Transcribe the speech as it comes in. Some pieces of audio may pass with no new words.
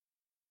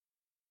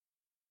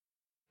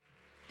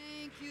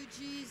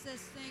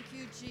Jesus. Thank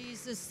you,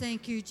 Jesus.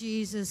 Thank you,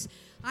 Jesus.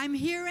 I'm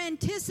here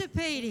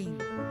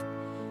anticipating.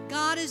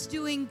 God is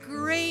doing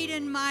great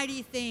and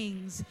mighty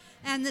things.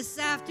 And this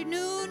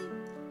afternoon,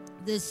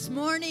 this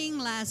morning,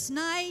 last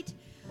night,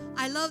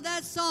 I love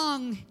that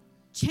song.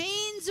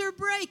 Chains are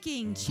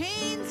breaking.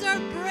 Chains are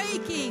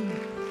breaking.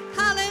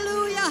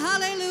 Hallelujah,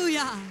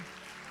 hallelujah.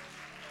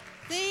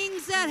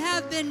 Things that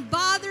have been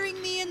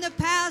bothering me in the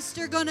past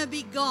are going to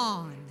be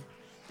gone.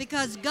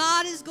 Because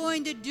God is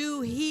going to do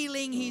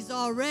healing. He's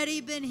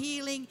already been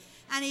healing,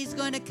 and He's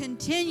going to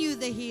continue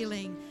the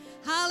healing.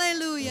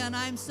 Hallelujah, and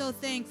I'm so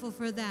thankful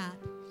for that.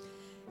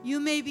 You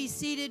may be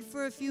seated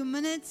for a few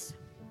minutes.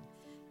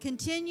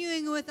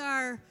 Continuing with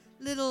our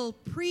little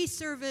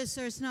pre-service,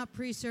 or it's not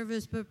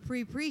pre-service, but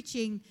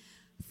pre-preaching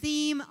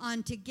theme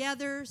on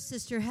Together.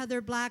 Sister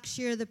Heather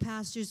Blackshear, the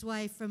pastor's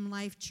wife from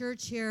Life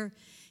Church here,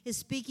 is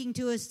speaking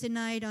to us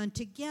tonight on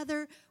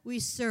Together We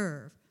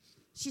Serve.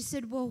 She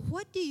said, well,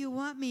 what do you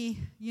want me,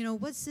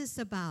 what's this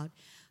about?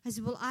 I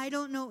said, well, I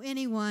don't know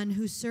anyone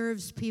who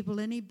serves people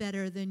any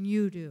better than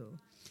you do.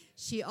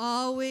 She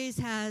always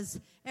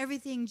has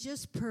everything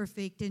just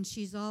perfect, and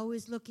she's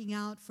always looking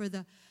out for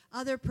the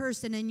other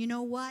person. And you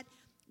know what?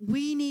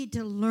 We need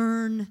to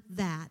learn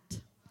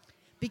that,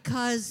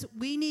 because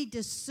we need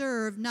to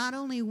serve not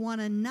only one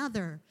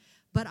another,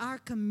 but our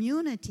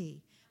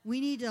community.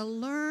 We need to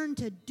learn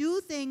to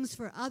do things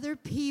for other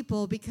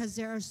people, because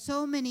there are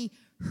so many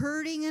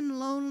hurting and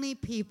lonely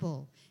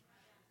people.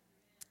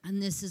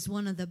 And this is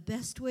one of the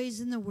best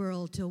ways in the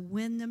world to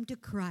win them to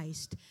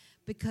Christ,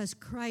 because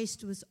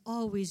Christ was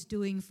always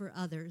doing for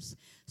others.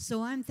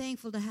 So I'm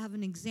thankful to have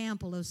an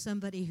example of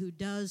somebody who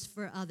does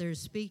for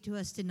others speak to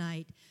us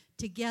tonight.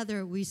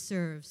 Together we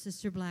serve.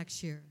 Sister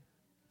Blackshear.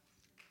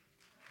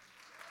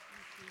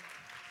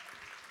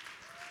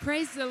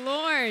 Praise the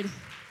Lord.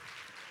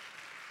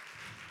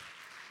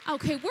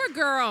 Okay, we're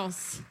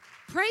girls.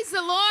 Praise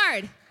the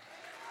Lord.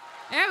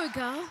 There we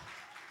go.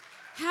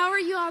 How are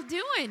you all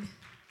doing?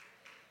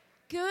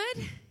 Good?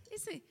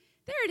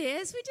 There it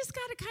is. We just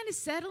got to kind of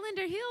settle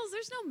into our heels.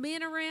 There's no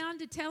men around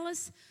to tell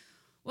us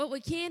what we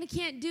can and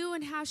can't do,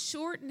 and how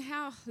short and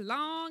how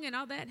long and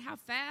all that, and how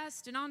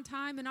fast and on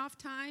time and off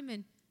time.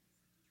 And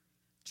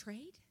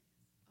trade?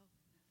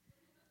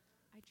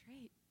 Oh, I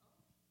trade.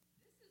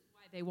 This is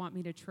why they want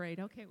me to trade.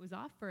 Okay, it was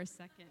off for a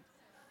second.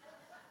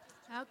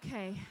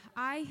 Okay,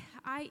 I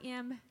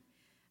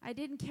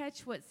didn't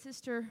catch what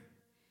Sister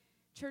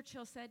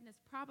Churchill said, and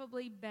it's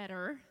probably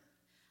better.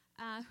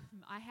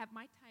 I have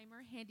my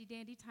timer,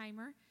 handy-dandy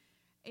timer,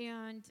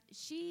 and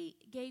she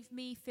gave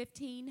me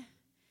 15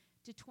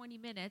 to 20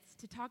 minutes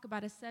to talk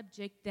about a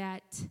subject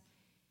that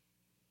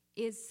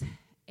is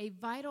a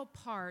vital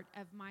part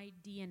of my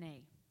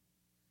DNA.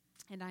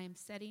 And I am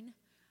setting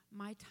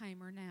my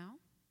timer now,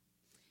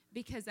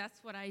 because that's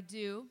what I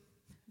do,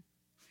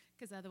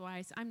 because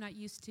otherwise I'm not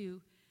used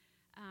to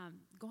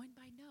going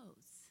by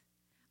nose.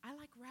 I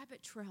like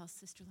rabbit trails,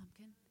 Sister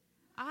Lumpkin.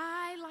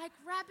 I like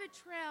rabbit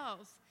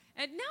trails.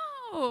 And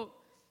no,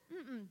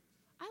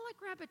 I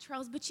like rabbit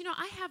trails. But,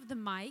 I have the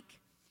mic,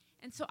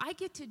 and so I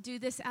get to do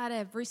this out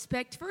of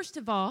respect. First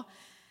of all,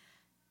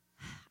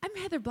 I'm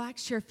Heather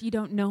Blackshear, if you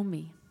don't know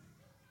me.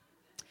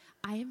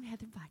 I am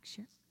Heather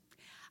Blackshear.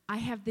 I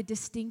have the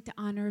distinct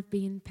honor of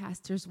being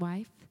pastor's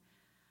wife.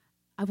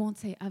 I won't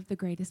say of the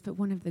greatest, but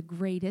one of the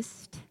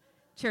greatest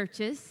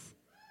churches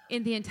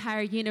in the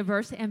entire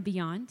universe and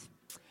beyond.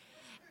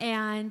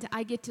 And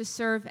I get to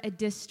serve a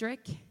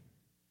district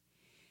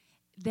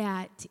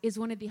that is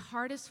one of the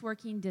hardest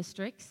working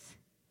districts,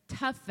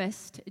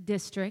 toughest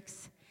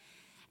districts,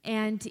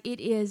 and it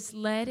is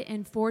led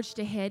and forged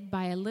ahead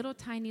by a little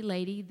tiny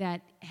lady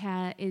that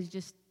is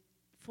just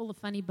full of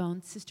funny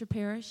bones, Sister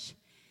Parrish.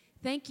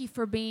 Thank you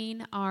for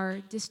being our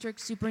district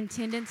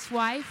superintendent's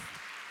wife.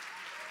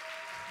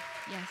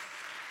 Yes,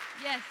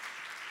 yes.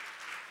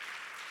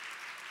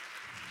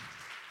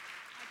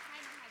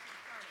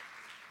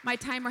 My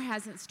timer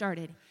hasn't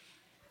started.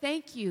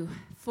 Thank you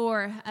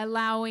for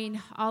allowing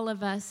all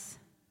of us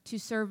to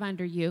serve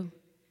under you.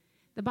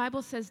 The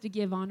Bible says to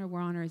give honor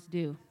where honor is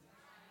due.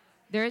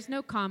 There is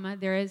no comma.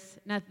 There is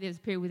nothing. There's a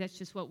period. That's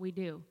just what we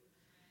do.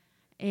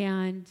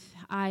 And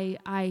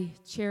I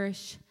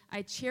cherish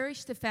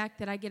the fact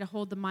that I get to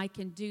hold the mic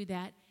and do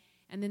that.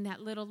 And then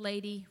that little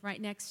lady right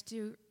next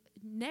to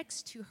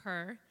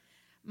her,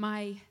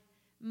 my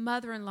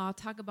mother-in-law,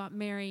 talk about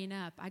marrying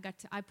up.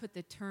 I put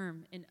the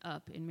term in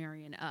up in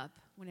marrying up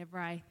whenever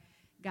I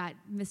got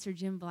Mr.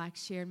 Jim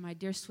Blackshear, my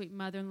dear sweet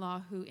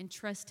mother-in-law, who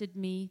entrusted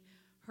me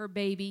her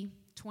baby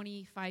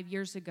 25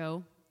 years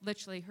ago,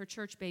 literally her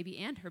church baby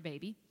and her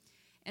baby.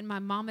 And my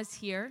mama's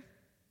here.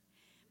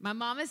 My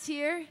mama's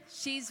here.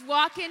 She's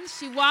walking.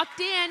 She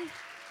walked in.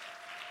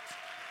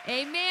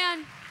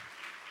 Amen.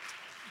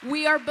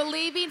 We are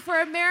believing for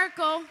a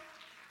miracle.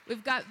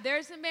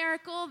 There's a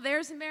miracle,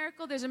 there's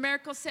a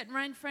miracle sitting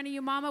right in front of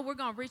you, Mama. We're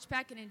going to reach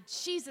back, and in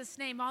Jesus'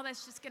 name, all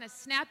that's just going to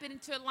snap it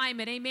into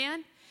alignment,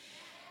 amen?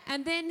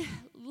 And then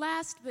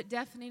last but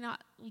definitely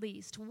not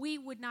least, we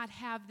would not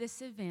have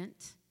this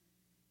event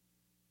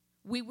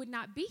we would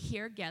not be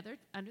here gathered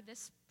under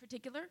this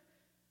particular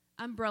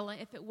umbrella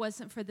if it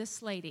wasn't for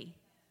this lady.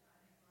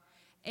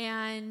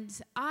 And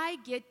I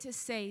get to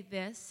say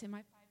this, and my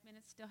 5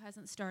 minutes still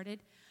hasn't started.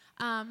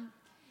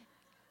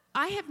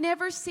 I have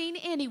never seen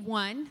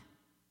anyone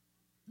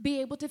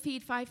be able to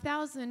feed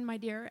 5,000, my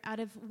dear, out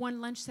of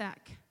one lunch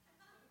sack,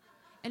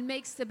 and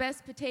makes the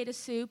best potato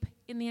soup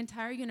in the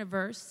entire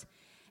universe,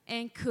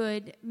 and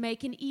could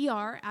make an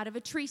ER out of a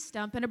tree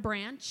stump and a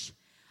branch.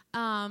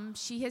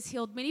 She has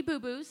healed many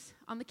boo-boos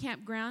on the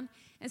campground.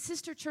 And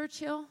Sister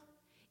Churchill,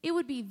 it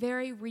would be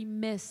very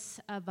remiss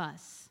of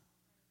us,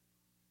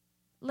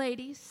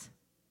 ladies,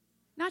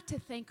 not to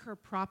thank her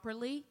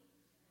properly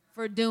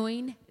for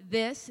doing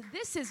this.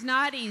 This is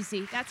not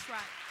easy. That's right.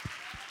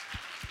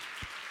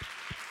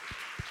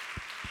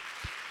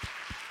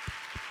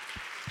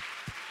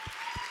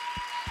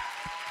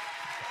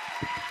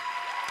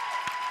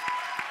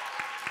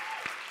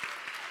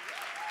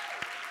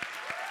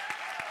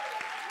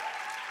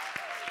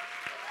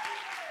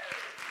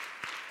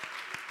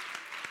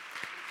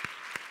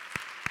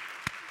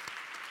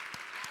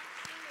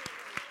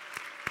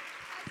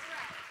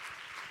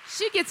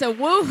 She gets a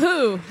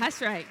woo-hoo.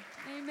 That's right.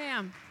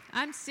 Amen.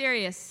 I'm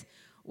serious.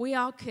 We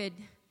all could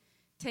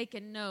take a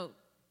note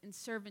in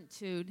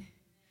servitude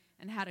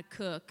and how to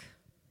cook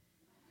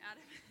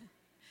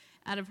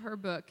out of her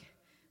book.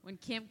 When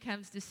Kim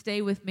comes to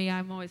stay with me,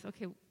 I'm always,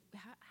 okay,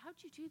 how'd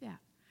you do that?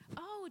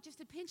 Oh,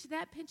 just a pinch of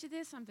that, pinch of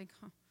this. I'm thinking,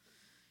 oh,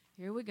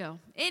 here we go.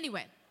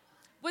 Anyway,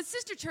 when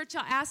Sister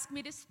Churchill asked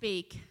me to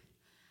speak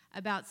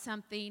about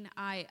something,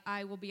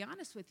 I will be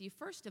honest with you.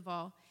 First of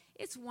all,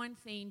 it's one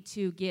thing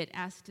to get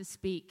asked to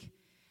speak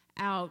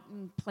out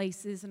in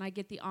places, and I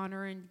get the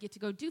honor and get to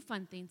go do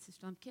fun things,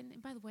 Sister Lumpkin.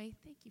 And by the way,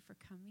 thank you for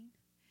coming.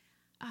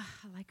 I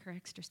like her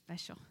extra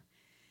special.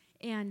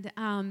 And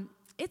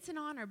it's an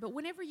honor, but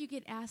whenever you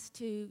get asked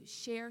to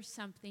share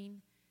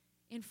something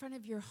in front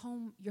of your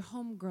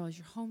homegirls,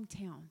 your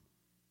hometown,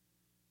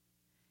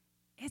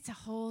 it's a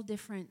whole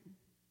different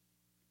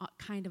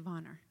kind of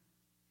honor.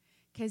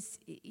 Because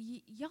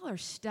y'all are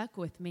stuck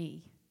with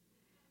me.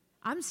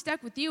 I'm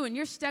stuck with you, and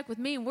you're stuck with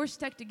me, and we're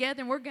stuck together,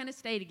 and we're going to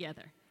stay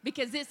together.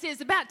 Because this is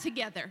about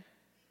together.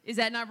 Is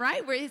that not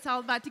right? It's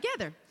all about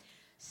together.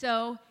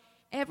 So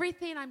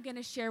everything I'm going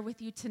to share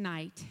with you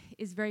tonight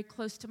is very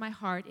close to my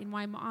heart. And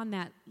while I'm on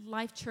that,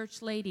 Life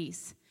Church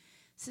ladies,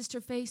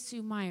 Sister Faye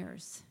Sue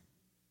Myers,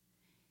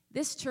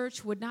 this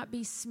church would not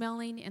be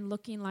smelling and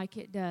looking like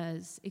it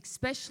does,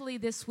 especially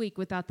this week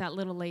without that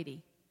little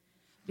lady.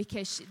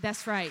 Because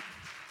that's right.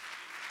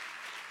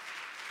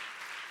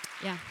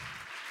 Yeah.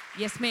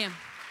 Yes, ma'am.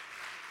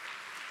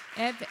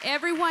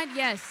 Everyone,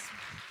 yes.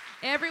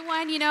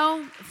 Everyone,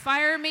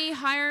 fire me,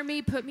 hire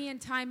me, put me in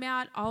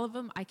timeout. All of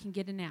them, I can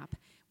get a nap,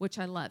 which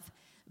I love.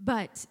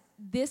 But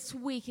this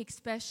week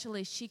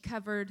especially, she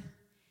covered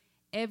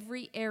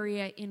every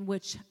area in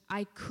which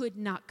I could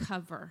not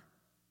cover.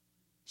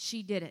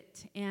 She did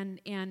it. And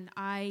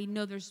I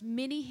know there's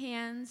many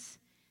hands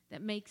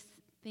that makes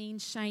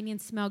things shiny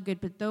and smell good,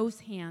 but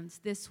those hands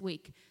this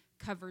week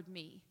covered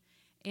me.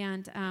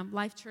 And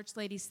Life Church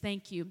ladies,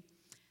 thank you.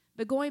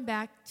 But going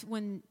back to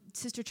when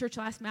Sister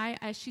Churchill asked me,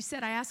 she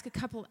said I asked a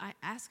couple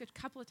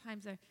of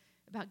times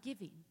about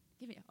giving,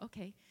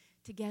 okay,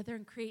 together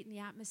and creating the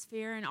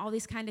atmosphere and all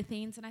these kind of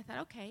things. And I thought,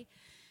 okay.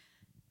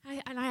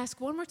 And I asked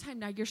one more time,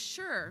 now you're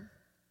sure?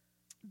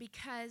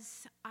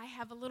 Because I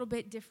have a little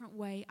bit different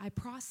way I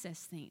process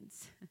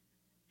things.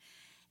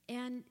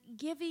 And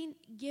giving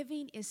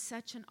is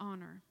such an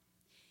honor.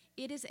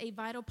 It is a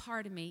vital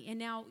part of me. And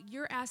now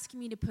you're asking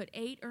me to put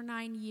 8 or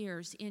 9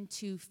 years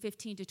into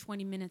 15 to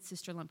 20 minutes,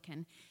 Sister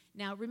Lumpkin.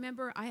 Now,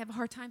 remember, I have a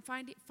hard time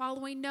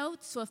following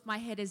notes, so if my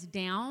head is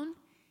down,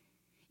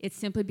 it's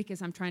simply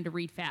because I'm trying to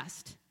read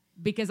fast.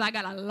 Because I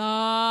got a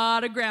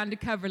lot of ground to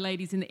cover,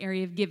 ladies, in the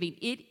area of giving.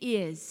 It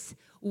is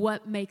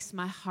what makes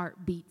my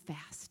heart beat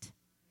fast.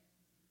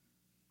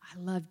 I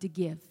love to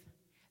give.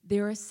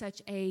 There is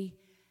such a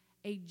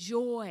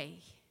joy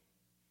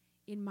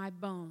in my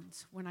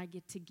bones when I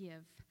get to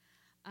give.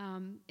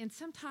 And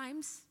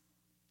sometimes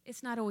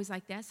it's not always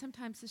like that.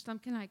 Sometimes Sister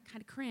Lumpkin and I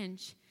kind of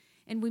cringe.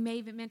 And we may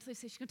even mentally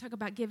say, she's going to talk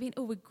about giving.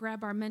 Oh, we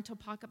grab our mental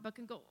pocketbook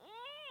and go,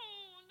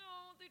 oh,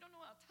 no, they don't know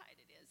how tight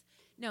it is.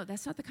 No,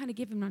 that's not the kind of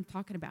giving I'm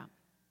talking about.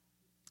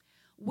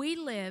 We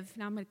live,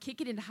 now I'm going to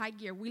kick it into high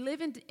gear. We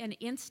live in an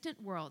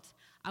instant world.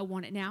 I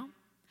want it now.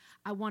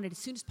 I want it as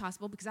soon as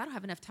possible because I don't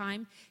have enough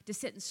time to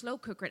sit and slow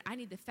cooker it. I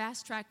need the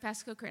fast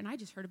cooker. And I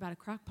just heard about a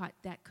crock pot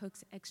that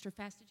cooks extra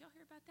fast. Did y'all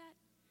hear about that?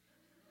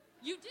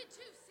 You did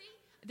too,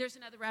 see? There's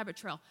another rabbit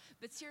trail.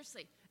 But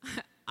seriously,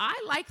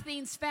 I like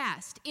things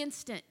fast,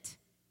 instant.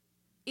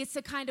 It's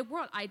the kind of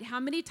world. How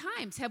many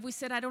times have we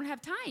said I don't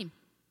have time?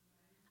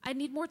 I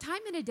need more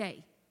time in a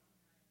day.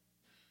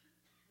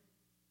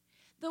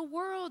 The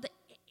world,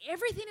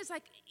 everything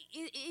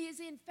is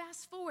in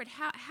fast forward.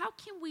 How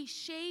can we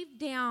shave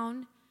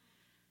down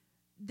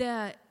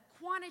the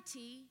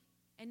quantity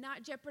and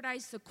not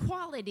jeopardize the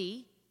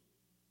quality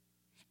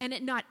and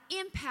it not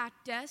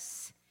impact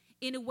us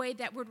in a way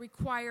that would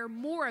require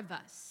more of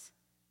us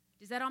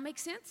Does that all make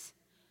sense?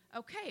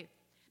 Okay.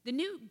 The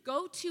new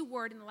go-to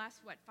word in the last,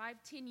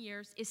 5-10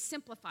 years is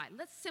simplify.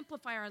 Let's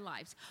simplify our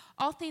lives.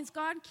 All things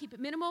God, keep it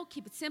minimal,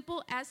 keep it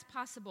simple as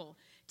possible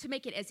to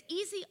make it as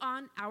easy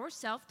on our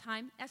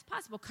self-time as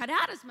possible. Cut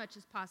out as much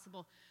as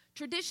possible.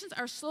 Traditions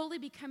are slowly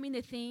becoming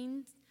the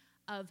things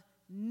of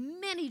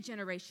many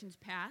generations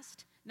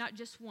past, not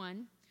just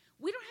one.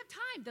 We don't have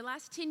time. The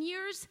last 10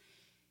 years,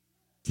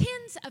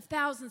 tens of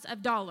thousands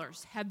of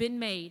dollars have been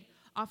made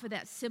off of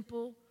that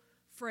simple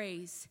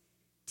phrase,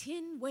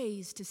 10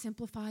 ways to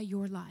simplify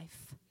your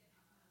life.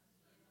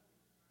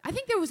 I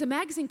think there was a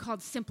magazine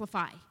called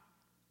Simplify.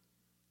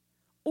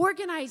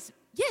 Organize,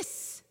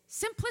 yes,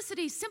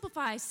 simplicity,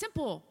 simplify,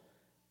 simple,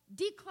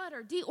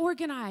 declutter,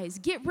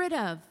 deorganize, get rid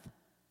of.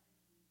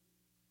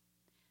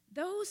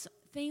 Those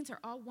things are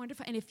all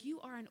wonderful. And if you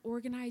are an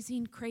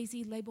organizing,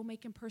 crazy,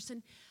 label-making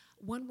person,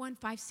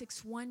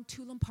 11561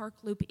 Tulum Park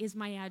Loop is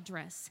my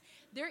address.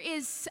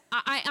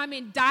 I'm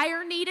in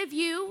dire need of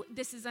you.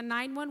 This is a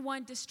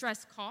 911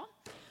 distress call.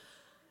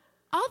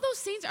 All those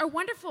things are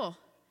wonderful.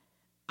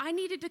 I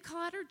needed to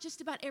declutter just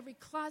about every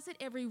closet,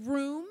 every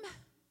room.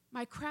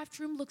 My craft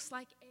room looks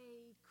like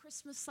a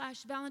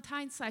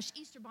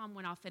Christmas/Valentine/Easter bomb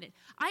went off in it.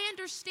 I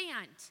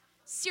understand.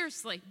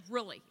 Seriously,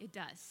 really, it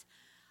does.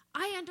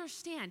 I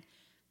understand.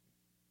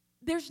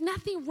 There's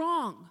nothing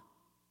wrong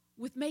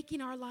with making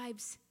our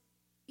lives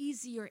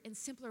easier and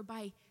simpler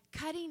by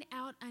cutting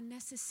out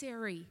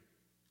unnecessary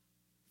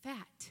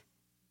fat,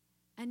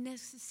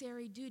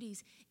 unnecessary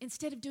duties.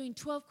 Instead of doing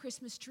 12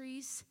 Christmas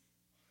trees,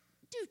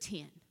 do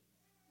 10.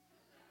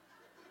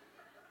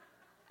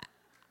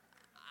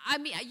 I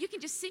mean, you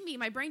can just see me.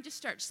 My brain just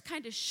starts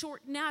kind of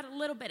shorting out a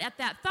little bit at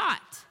that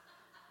thought.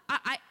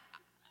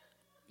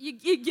 You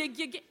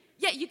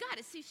got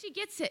it. See, she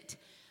gets it.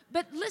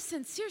 But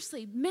listen,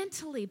 seriously,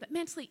 mentally,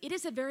 it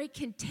is a very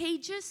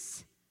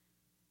contagious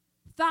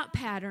thought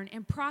pattern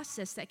and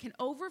process that can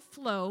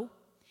overflow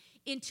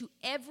into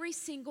every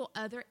single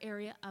other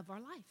area of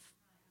our life.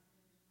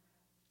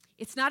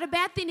 It's not a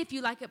bad thing if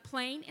you like it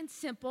plain and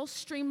simple,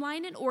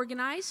 streamlined and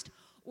organized,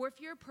 or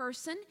if you're a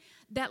person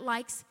that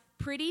likes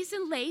pretties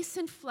and lace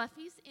and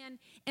fluffies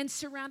and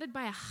surrounded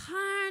by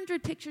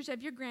 100 pictures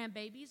of your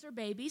grandbabies or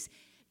babies,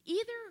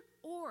 either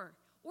or.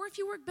 Or if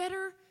you work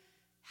better,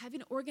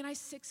 having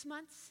organized 6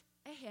 months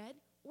ahead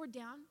or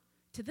down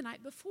to the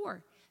night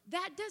before.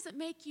 That doesn't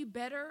make you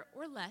better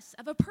or less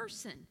of a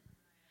person.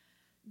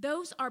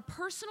 Those are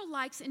personal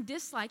likes and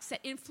dislikes that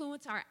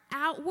influence our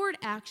outward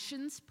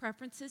actions,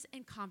 preferences,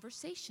 and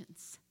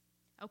conversations.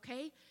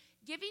 Okay?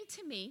 Giving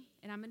to me,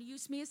 and I'm going to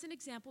use me as an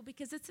example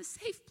because it's a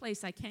safe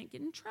place. I can't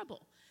get in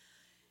trouble.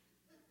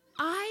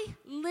 I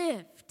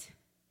lived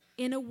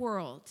in a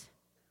world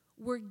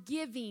where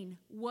giving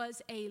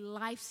was a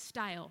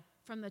lifestyle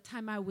from the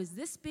time I was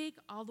this big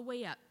all the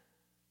way up.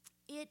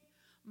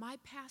 My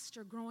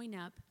pastor growing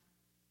up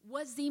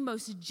was the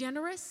most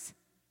generous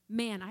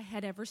man I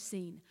had ever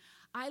seen.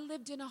 I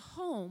lived in a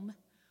home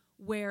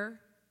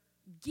where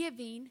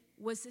giving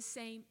was the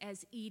same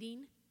as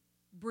eating,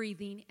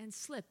 breathing, and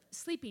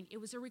sleeping. It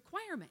was a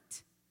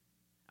requirement,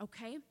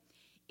 okay?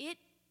 It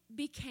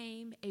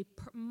became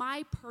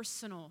my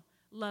personal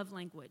love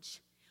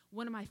language.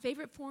 One of my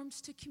favorite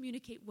forms to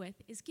communicate with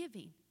is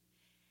giving.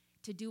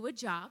 To do a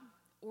job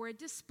or a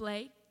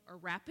display or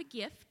wrap a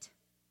gift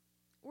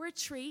or a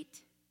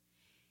treat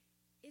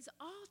is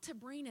all to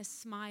bring a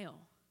smile.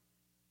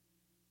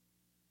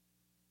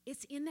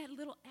 It's in that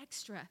little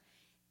extra.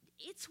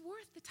 It's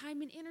worth the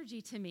time and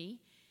energy to me.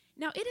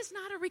 Now, it is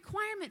not a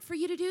requirement for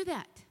you to do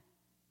that.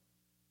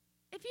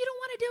 If you don't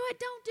want to do it,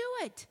 don't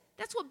do it.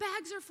 That's what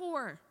bags are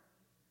for.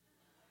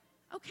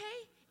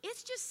 Okay?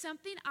 It's just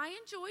something I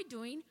enjoy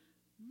doing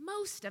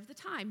most of the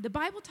time. The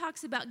Bible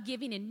talks about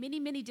giving in many,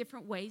 many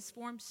different ways,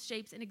 forms,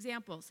 shapes, and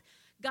examples.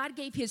 God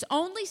gave his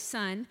only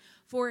son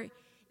for,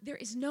 there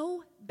is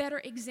no better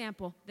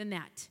example than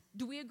that.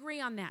 Do we agree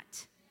on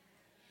that?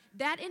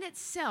 That in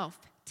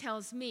itself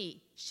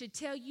should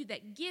tell you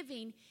that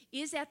giving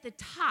is at the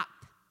top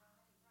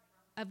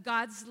of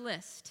God's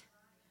list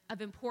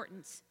of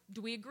importance.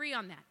 Do we agree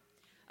on that?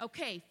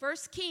 Okay, 1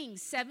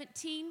 Kings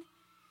 17,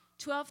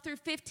 12 through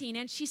 15.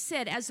 And she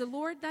said, as the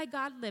Lord thy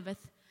God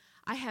liveth,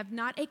 I have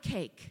not a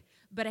cake,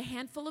 but a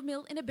handful of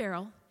meal in a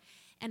barrel,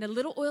 and a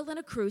little oil in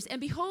a cruse. And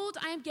behold,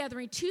 I am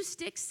gathering 2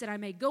 sticks, that I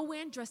may go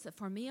in, dress it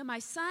for me and my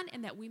son,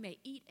 and that we may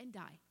eat and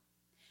die.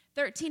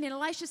 13, and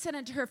Elisha said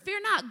unto her, fear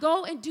not,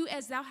 go and do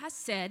as thou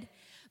hast said,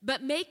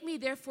 but make me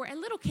therefore a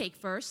little cake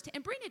first,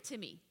 and bring it to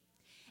me.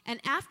 And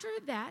after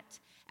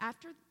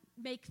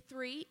make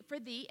 3 for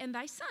thee and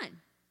thy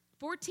son.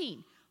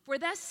 14, for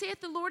thus saith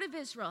the Lord of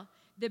Israel,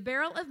 the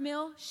barrel of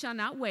meal shall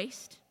not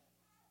waste,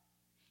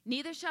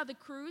 neither shall the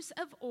cruse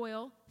of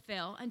oil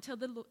fail until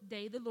the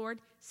day the Lord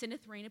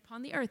sendeth rain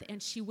upon the earth.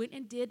 And she went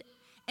and did,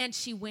 and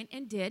she went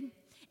and did,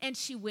 and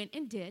she went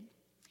and did,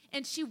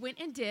 and she went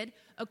and did,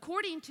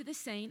 according to the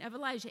saying of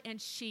Elijah.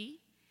 And she,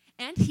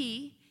 and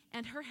he,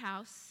 and her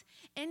house,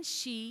 and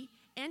she,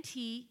 and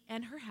he,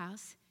 and her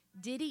house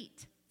did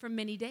eat for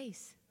many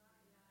days.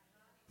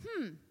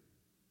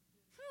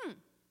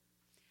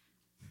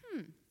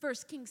 1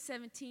 Kings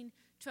 17,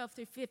 12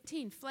 through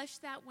 15. Flesh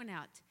that one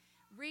out.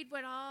 Read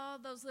what all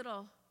those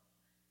little,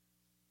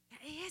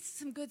 it's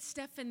some good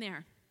stuff in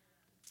there.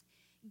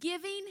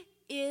 Giving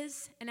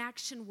is an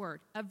action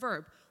word, a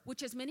verb,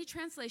 which has many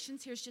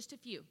translations. Here's just a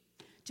few.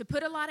 To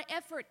put a lot of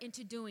effort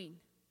into doing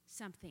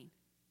something.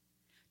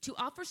 To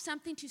offer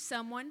something to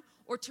someone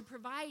or to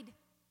provide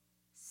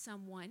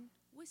someone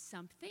with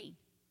something.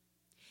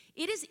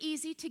 It is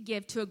easy to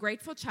give to a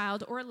grateful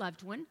child or a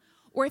loved one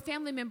or a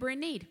family member in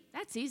need.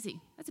 That's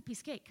easy. That's a piece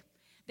of cake.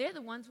 They're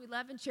the ones we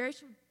love and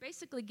cherish, we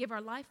basically give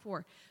our life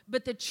for.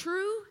 But the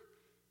true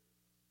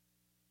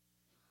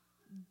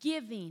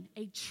giving,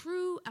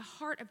 a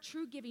heart of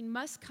true giving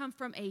must come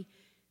from a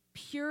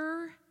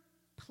pure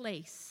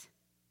place.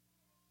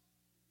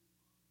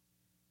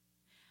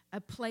 A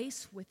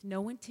place with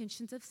no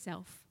intentions of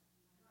self.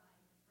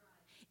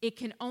 It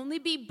can only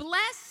be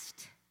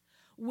blessed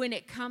when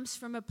it comes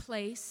from a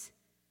place,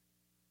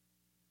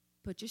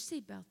 put your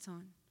seatbelts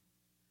on,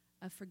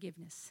 of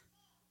forgiveness.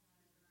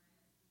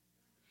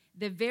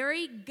 The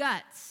very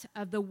guts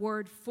of the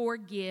word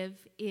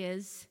forgive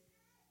is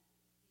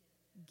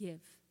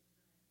give.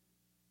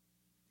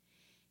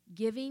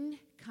 Giving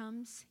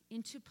comes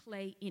into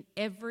play in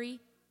every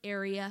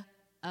area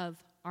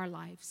of our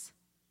lives.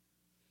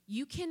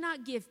 You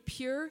cannot give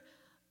pure,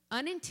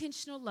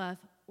 unintentional love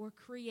or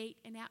create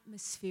an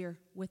atmosphere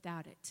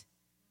without it.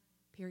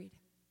 Period.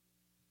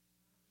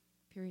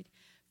 Period.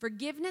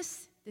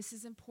 Forgiveness, this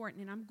is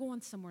important, and I'm going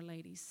somewhere,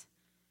 ladies.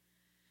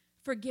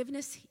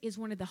 Forgiveness is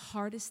one of the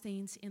hardest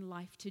things in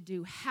life to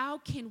do. How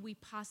can we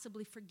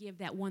possibly forgive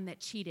that one that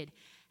cheated?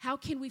 How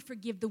can we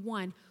forgive the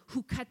one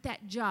who cut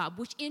that job,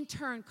 which in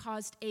turn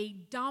caused a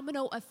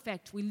domino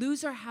effect? We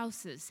lose our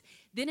houses.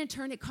 Then in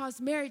turn it caused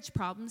marriage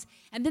problems.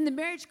 And then the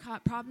marriage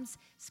problems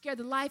scare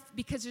the life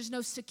because there's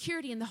no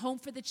security in the home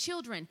for the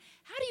children.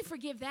 How do you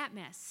forgive that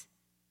mess?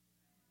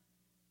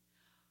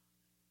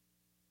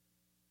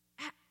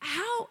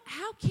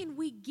 How can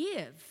we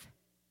give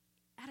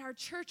at our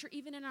church or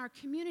even in our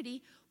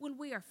community when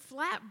we are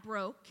flat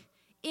broke,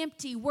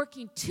 empty,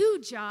 working 2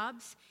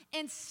 jobs,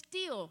 and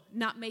still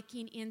not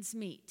making ends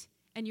meet?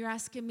 And you're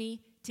asking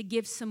me to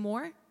give some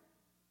more?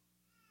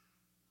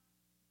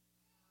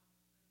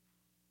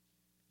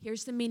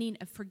 Here's the meaning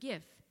of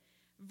forgive.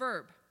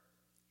 Verb,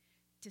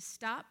 to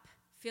stop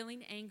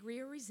feeling angry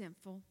or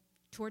resentful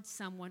towards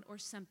someone or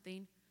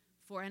something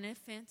for an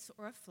offense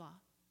or a flaw.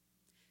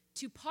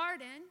 To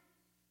pardon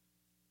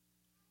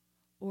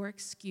or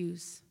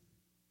excuse.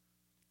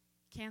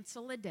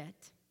 Cancel a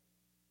debt.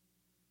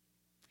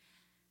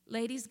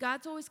 Ladies,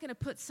 God's always going to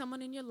put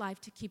someone in your life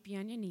to keep you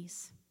on your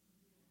knees,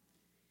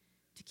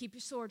 to keep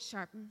your sword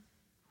sharpened.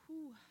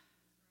 Whew.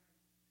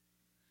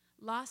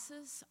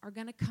 Losses are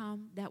going to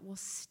come that will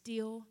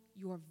steal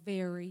your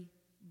very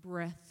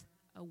breath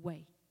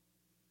away.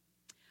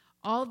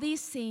 All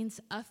these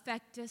things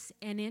affect us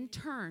and in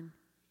turn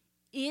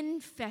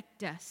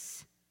infect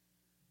us,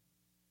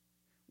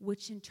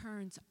 which in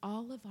turns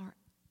all of our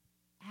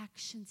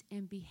actions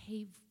and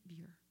behavior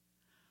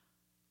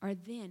are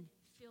then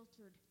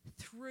filtered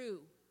through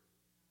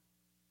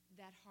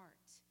that heart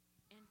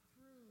and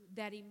through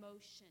that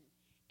emotion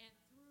and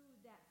through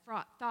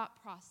that thought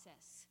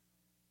process.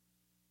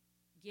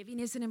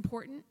 Giving isn't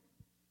important.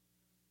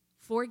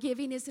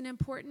 Forgiving isn't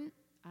important.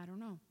 I don't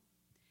know.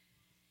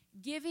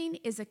 Giving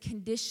is a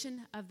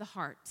condition of the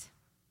heart.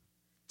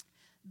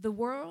 The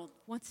world,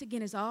 once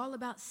again, is all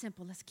about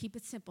simple. Let's keep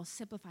it simple.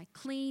 Simplify.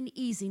 Clean,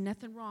 easy,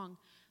 nothing wrong.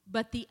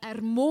 But the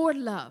amor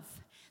love,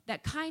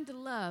 that kind of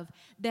love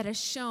that is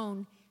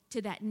shown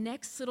to that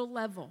next little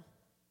level,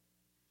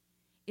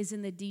 is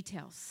in the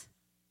details.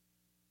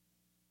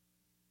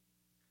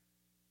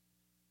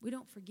 We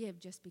don't forgive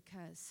just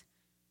because.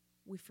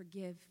 We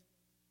forgive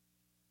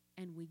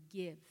and we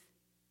give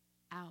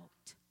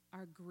out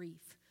our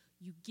grief.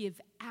 You give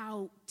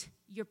out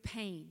your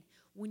pain.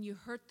 When you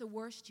hurt the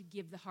worst, you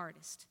give the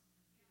hardest.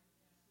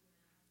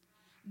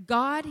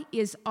 God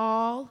is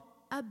all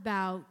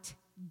about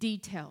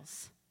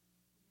details.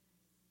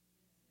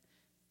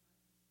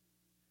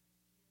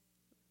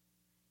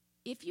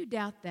 If you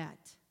doubt that,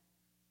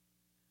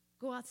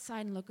 go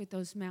outside and look at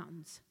those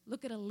mountains.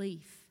 Look at a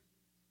leaf.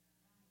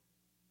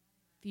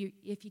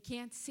 If you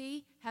can't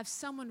see, have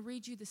someone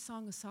read you the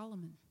Song of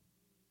Solomon.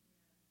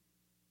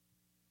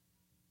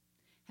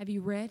 Have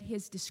you read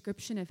his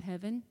description of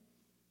heaven?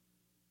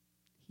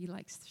 He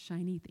likes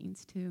shiny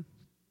things too.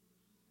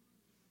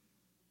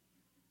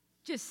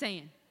 Just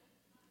saying.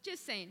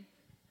 Just saying.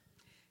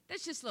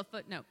 That's just a little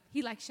footnote.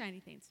 He likes shiny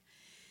things.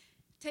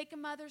 Take a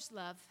mother's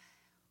love.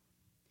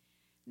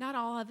 Not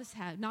all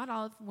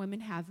of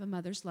women have a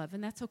mother's love,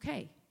 and that's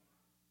okay.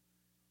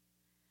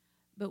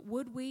 But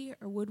would we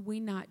or would we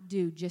not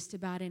do just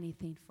about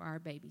anything for our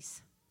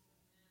babies?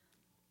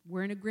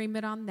 We're in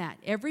agreement on that.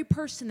 Every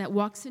person that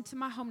walks into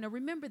my home, now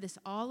remember this,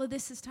 all of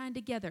this is tied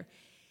together.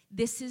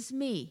 This is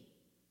me.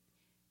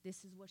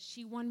 This is what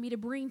she wanted me to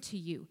bring to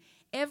you.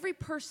 Every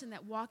person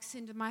that walks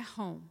into my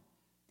home,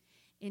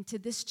 into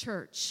this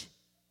church,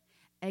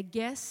 a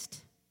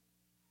guest,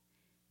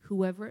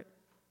 whoever,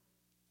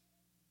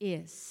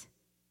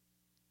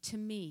 to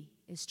me,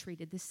 is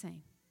treated the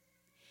same.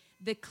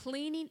 The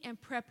cleaning and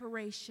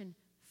preparation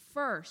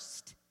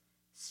first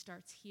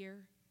starts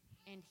here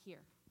and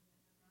here.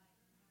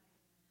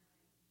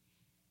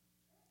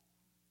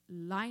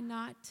 Lie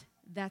not,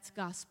 that's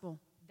gospel.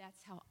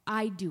 That's how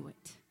I do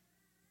it.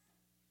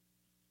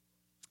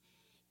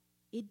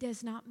 It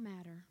does not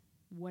matter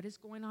what is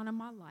going on in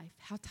my life,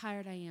 how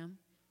tired I am,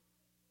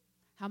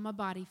 how my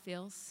body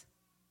feels,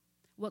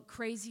 what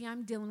crazy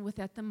I'm dealing with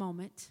at the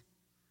moment,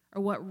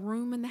 or what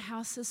room in the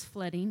house is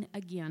flooding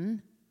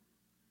again.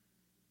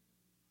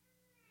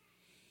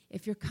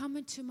 If you're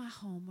coming to my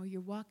home or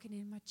you're walking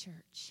in my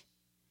church,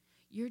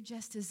 you're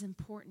just as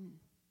important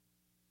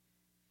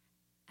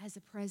as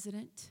a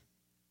president,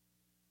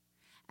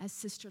 as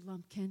Sister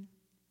Lumpkin,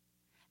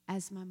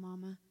 as my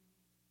mama.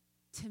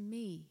 To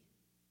me,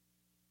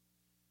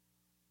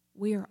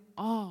 we are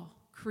all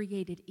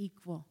created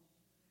equal.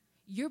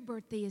 Your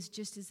birthday is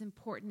just as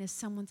important as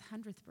someone's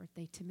 100th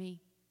birthday to me.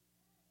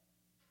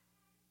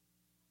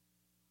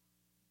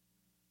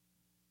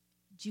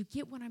 Do you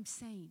get what I'm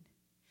saying?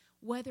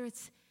 Whether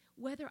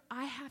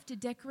I have to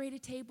decorate a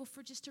table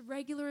for just a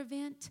regular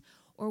event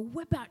or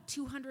whip out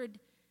 200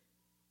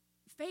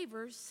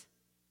 favors,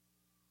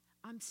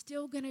 I'm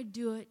still going to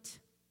do it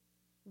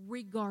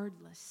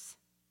regardless.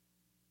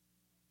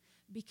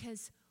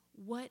 Because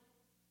what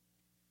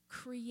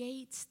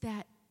creates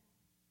that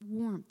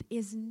warmth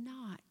is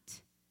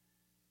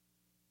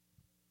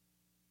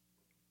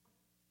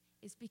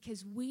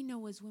because we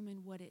know as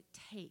women what it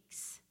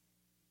takes,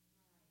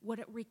 what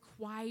it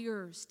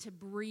requires to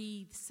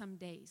breathe some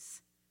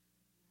days.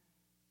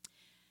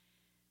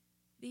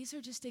 These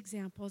are just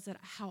examples of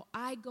how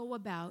I go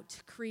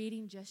about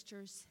creating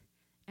gestures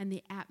and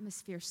the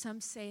atmosphere. Some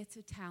say it's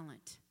a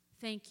talent.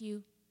 Thank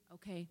you.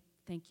 Okay,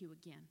 thank you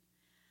again.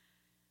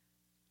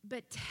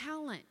 But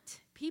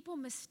talent, people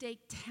mistake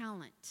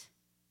talent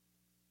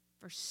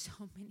for so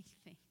many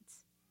things.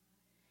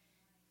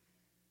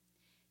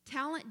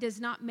 Talent does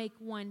not make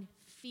one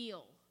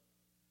feel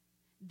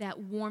that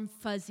warm,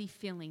 fuzzy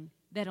feeling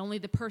that only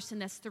the person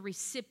that's the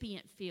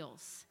recipient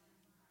feels.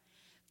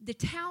 The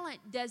talent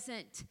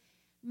doesn't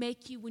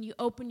make you, when you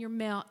open your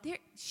mail,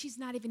 she's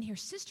not even here,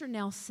 Sister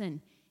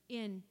Nelson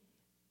in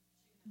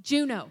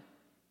Juneau.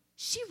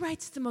 She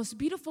writes the most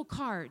beautiful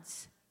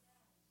cards.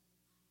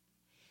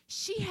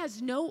 She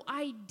has no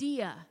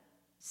idea,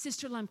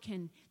 Sister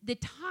Lumpkin, the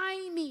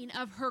timing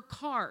of her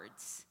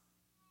cards.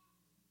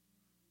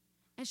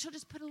 And she'll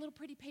just put a little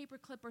pretty paper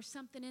clip or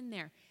something in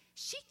there.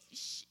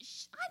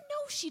 I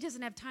know she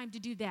doesn't have time to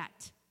do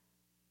that.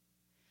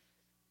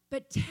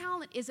 But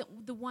talent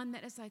isn't the one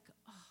that is like,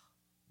 oh,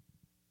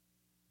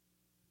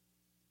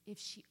 if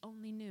she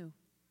only knew.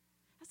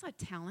 That's not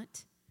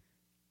talent.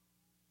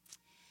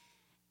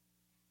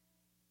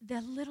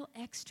 The little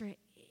extra,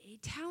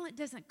 talent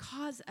doesn't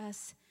cause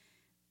us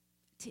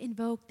to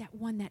invoke that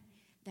one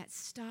that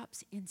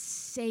stops and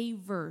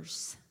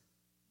savors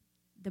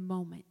the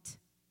moment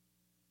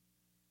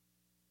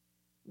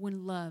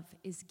when love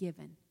is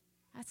given.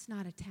 That's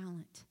not a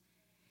talent.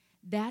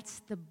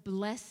 That's the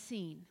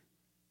blessing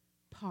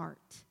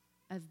part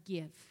of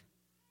give.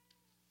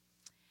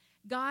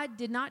 God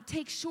did not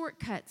take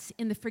shortcuts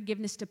in the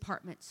forgiveness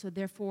department, so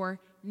therefore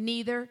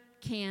neither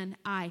can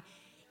I.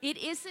 It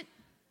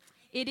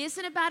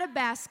isn't about a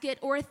basket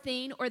or a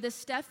thing or the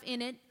stuff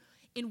in it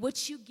in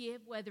which you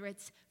give, whether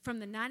it's from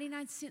the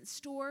 99-cent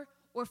store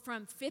or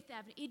from Fifth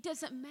Avenue. It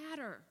doesn't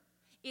matter.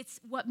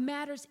 What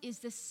matters is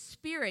the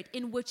spirit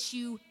in which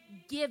you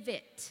give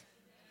it.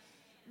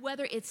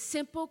 Whether it's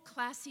simple,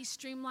 classy,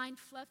 streamlined,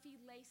 fluffy,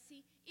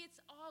 lacy, it's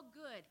all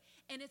good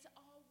and it's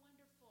all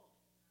wonderful.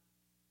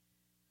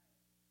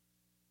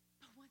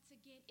 But once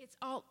again, it's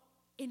all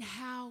in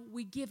how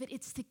we give it.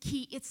 It's the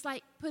key. It's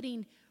like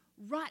putting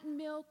rotten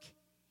milk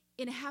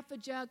in a half a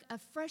jug of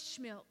fresh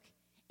milk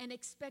and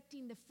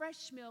expecting the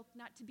fresh milk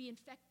not to be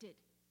infected.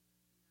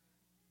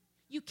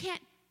 You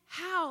can't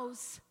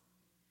house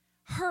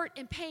hurt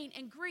and pain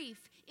and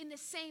grief in the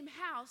same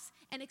house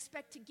and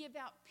expect to give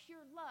out pure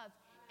love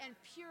and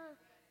pure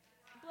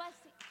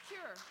blessing,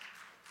 pure.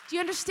 Do you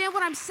understand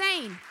what I'm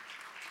saying?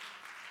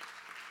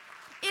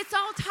 It's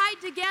all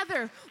tied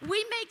together.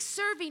 We make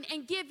serving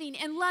and giving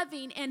and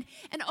loving and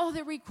oh,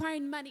 they're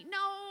requiring money.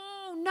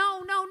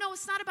 No,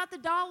 it's not about the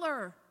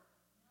dollar.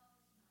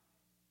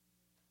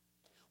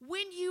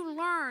 When you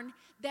learn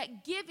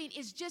that giving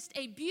is just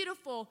a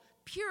beautiful,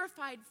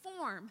 purified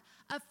form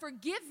of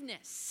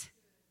forgiveness,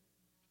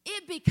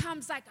 it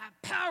becomes like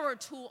a power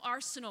tool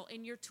arsenal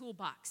in your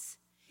toolbox.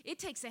 It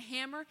takes a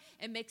hammer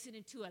and makes it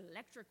into an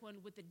electric one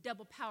with a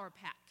double power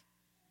pack.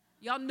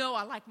 Y'all know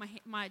I like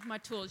my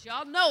tools.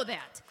 Y'all know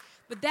that.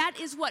 But that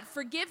is what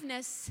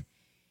forgiveness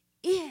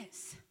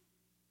is.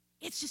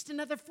 It's just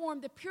another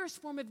form, the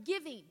purest form of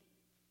giving.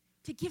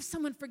 To give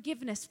someone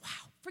forgiveness.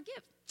 Wow,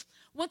 forgive.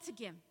 Once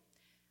again,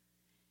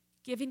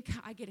 giving,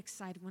 I get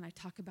excited when I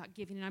talk about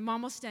giving, and I'm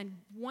almost done.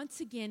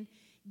 Once again,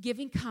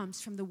 giving comes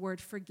from the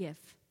word forgive.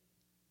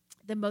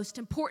 The most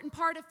important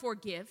part of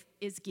forgive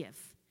is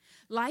give.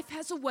 Life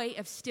has a way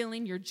of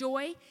stealing your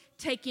joy,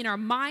 taking our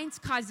minds,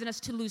 causing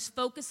us to lose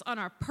focus on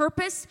our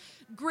purpose.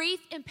 Grief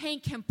and pain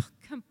can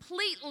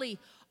completely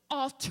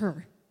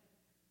alter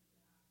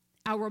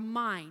our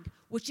mind,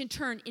 which in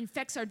turn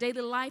infects our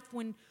daily life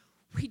when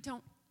we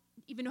don't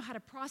even know how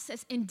to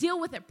process and deal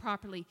with it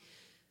properly.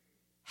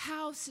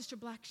 How, Sister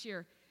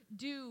Blackshear,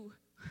 do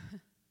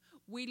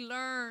we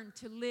learn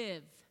to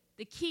live?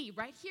 The key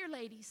right here,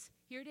 ladies,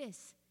 here it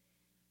is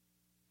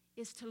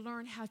to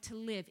learn how to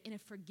live in a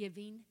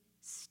forgiving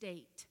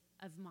state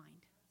of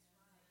mind.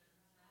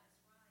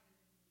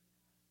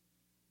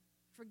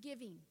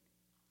 Forgiving,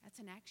 that's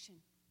an action.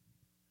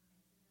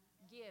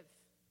 Give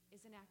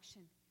is an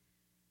action.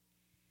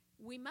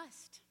 We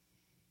must.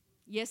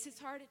 Yes, it's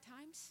hard at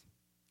times.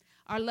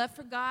 Our love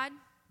for God,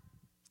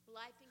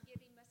 life and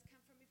giving must come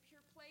from a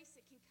pure place.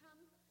 It can come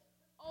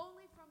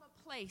only from a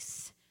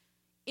place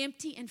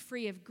empty and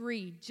free of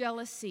greed,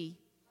 jealousy,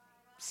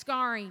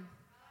 scarring,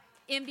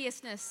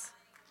 enviousness,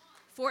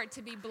 for it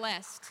to be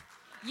blessed.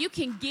 You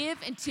can give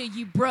until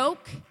you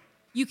broke.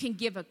 You can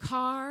give a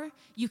car.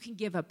 You can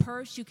give a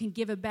purse. You can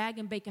give a bag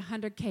and bake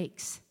 100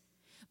 cakes.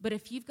 But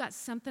if you've got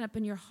something up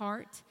in your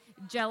heart,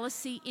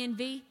 jealousy,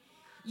 envy,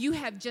 you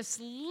have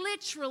just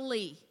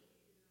literally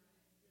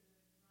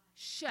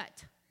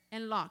shut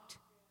and locked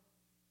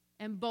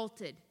and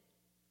bolted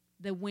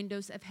the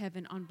windows of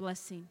heaven on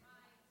blessing.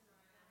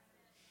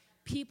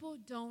 People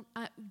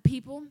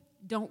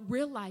don't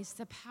realize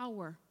the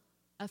power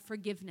of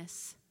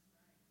forgiveness,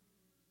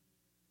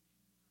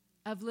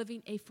 of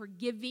living a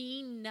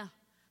forgiving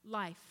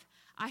life.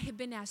 I have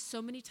been asked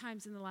so many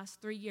times in the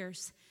last 3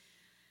 years,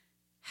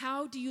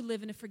 how do you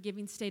live in a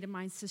forgiving state of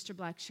mind, Sister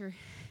Blackshear?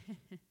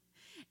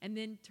 And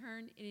then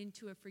turn it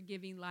into a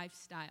forgiving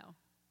lifestyle.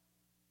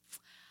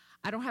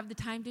 I don't have the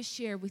time to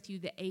share with you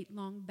the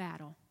 8-long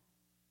battle,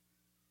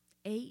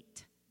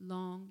 8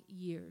 long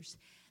years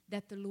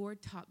that the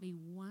Lord taught me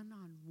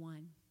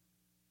one-on-one,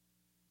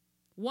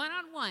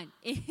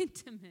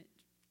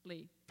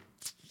 intimately,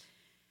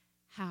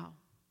 how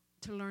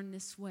to learn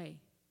this way.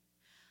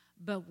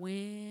 But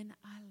when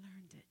I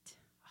learned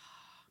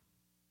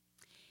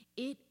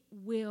it,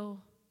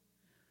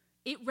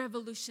 it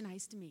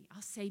revolutionized me.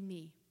 I'll say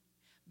me.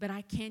 But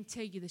I can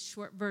tell you the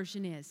short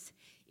version is,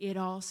 it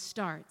all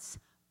starts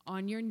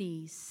on your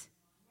knees.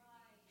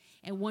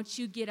 And once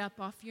you get up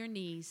off your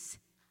knees,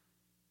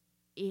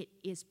 it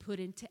is put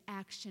into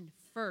action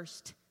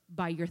first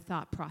by your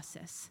thought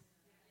process.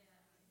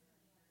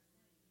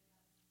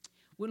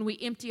 When we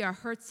empty our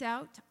hurts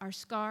out, our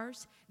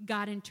scars,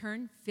 God in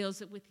turn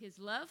fills it with His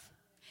love,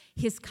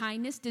 His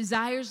kindness,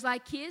 desires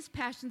like His,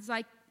 passions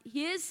like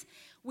His.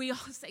 We all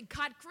say,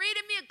 God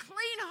created me a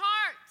clean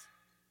heart.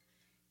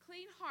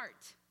 Clean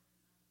heart.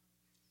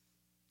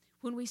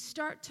 When we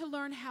start to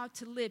learn how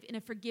to live in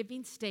a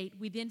forgiving state,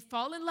 we then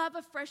fall in love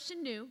afresh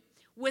and new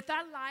with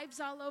our lives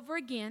all over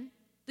again,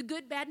 the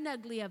good, bad, and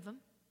ugly of them.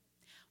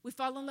 We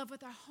fall in love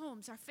with our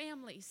homes, our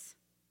families.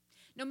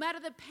 No matter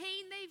the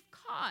pain they've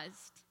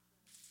caused,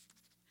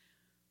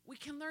 we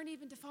can learn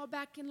even to fall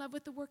back in love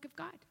with the work of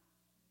God.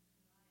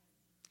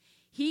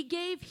 He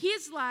gave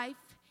His life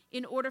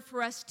in order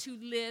for us to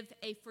live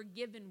a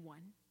forgiven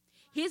one.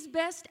 His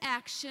best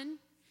action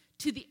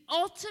to the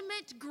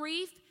ultimate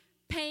grief,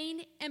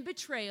 pain, and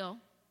betrayal,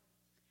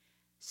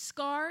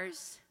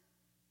 scars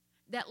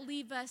that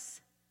leave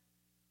us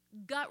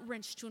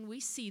gut-wrenched when we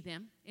see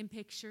them in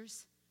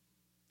pictures.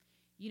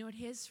 You know what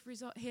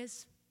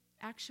his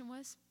action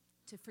was?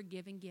 To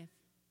forgive and give.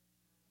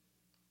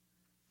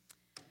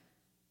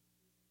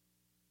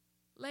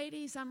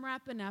 Ladies, I'm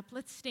wrapping up.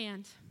 Let's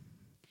stand.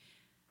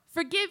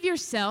 Forgive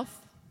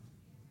yourself.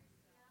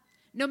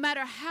 No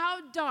matter how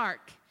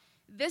dark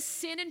this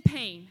sin and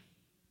pain,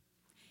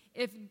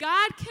 if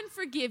God can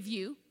forgive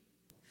you,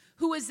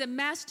 who is the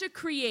master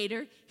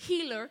creator,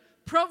 healer,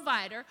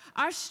 provider,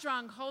 our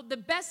stronghold, the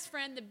best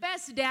friend, the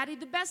best daddy,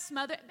 the best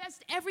mother,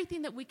 best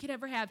everything that we could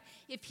ever have,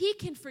 if He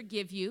can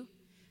forgive you,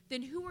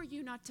 then who are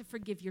you not to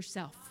forgive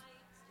yourself?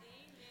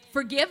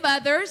 Forgive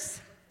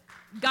others.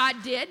 God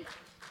did.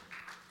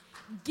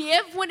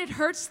 Give when it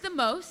hurts the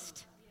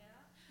most.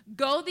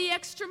 Go the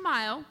extra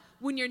mile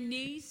when your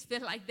knees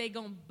feel like they're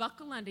going to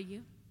buckle under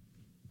you.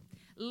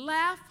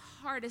 Laugh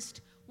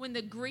hardest when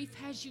the grief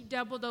has you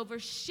doubled over.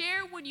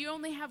 Share when you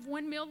only have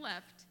one meal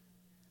left.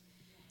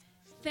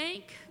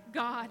 Thank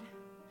God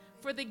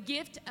for the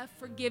gift of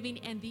forgiving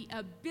and the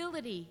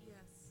ability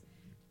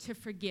to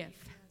forgive.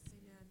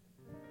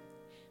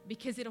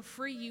 Because it'll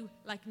free you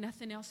like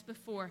nothing else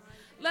before.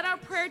 Let our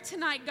prayer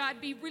tonight, God,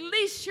 be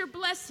release your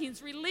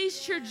blessings,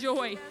 release your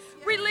joy,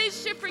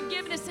 release your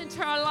forgiveness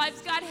into our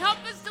lives. God,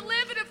 help us to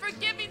live in a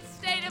forgiving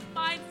state of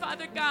mind,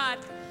 Father God.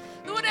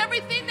 Lord,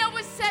 everything that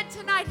was said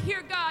tonight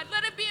here, God,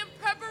 let it be in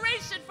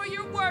preparation for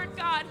your word,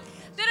 God.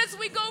 That as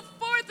we go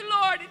forth,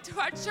 Lord, into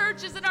our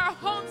churches and our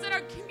homes and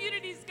our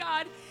communities,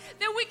 God,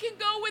 that we can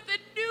go with a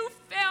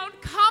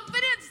newfound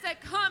confidence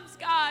that comes,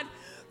 God,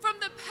 from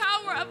the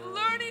power of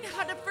learning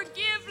how to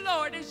forgive,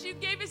 Lord, as you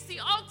gave us the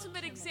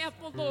ultimate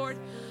example, Lord.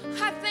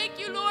 I thank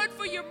you, Lord,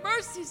 for your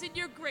mercies and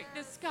your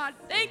greatness, God. God.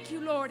 Thank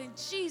you, Lord, in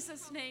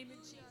Jesus' name. In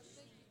Jesus'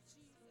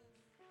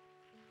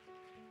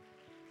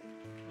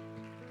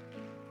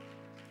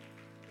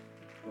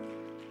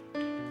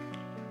 name.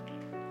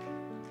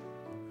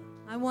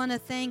 I want to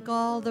thank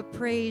all the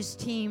praise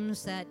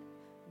teams that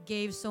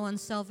gave so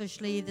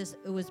unselfishly.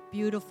 It was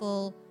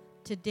beautiful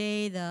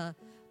today. The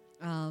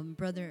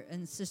Brother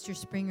and Sister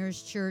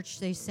Springer's church,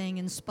 they sang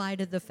in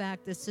spite of the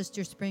fact that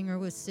Sister Springer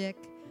was sick.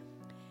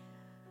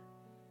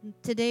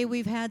 Today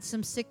we've had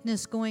some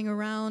sickness going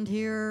around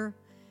here.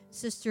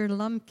 Sister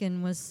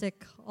Lumpkin was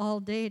sick all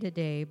day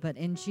today, but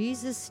in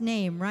Jesus'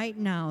 name, right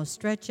now,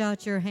 stretch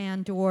out your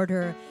hand toward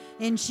her.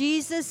 In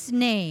Jesus'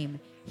 name,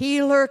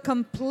 heal her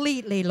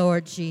completely,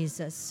 Lord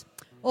Jesus.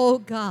 Oh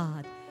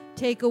God,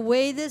 take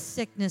away this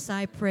sickness,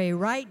 I pray,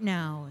 right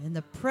now, in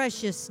the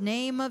precious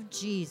name of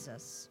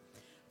Jesus.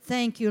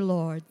 Thank you,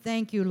 Lord.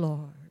 Thank you,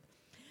 Lord.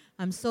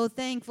 I'm so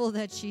thankful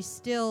that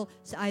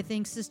I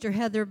think Sister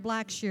Heather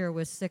Blackshear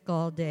was sick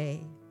all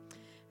day.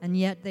 And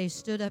yet they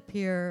stood up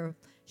here.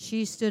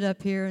 She stood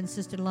up here, and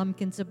Sister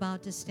Lumpkin's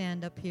about to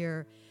stand up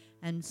here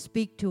and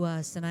speak to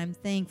us, and I'm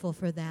thankful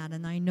for that,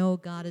 and I know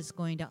God is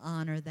going to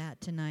honor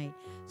that tonight.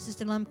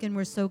 Sister Lumpkin,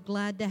 we're so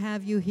glad to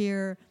have you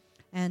here,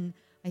 and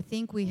I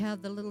think we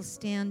have the little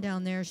stand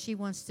down there. She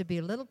wants to be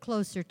a little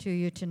closer to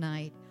you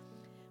tonight.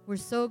 We're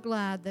so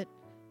glad that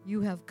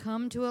you have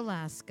come to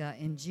Alaska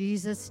in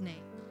Jesus'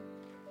 name.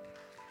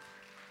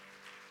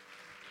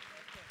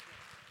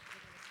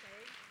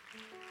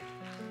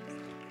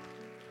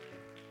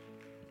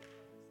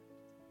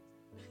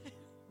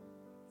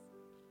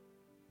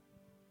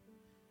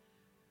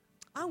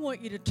 I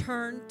want you to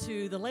turn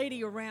to the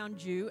lady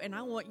around you, and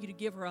I want you to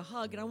give her a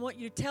hug, and I want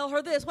you to tell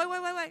her this. Wait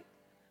a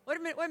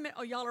minute.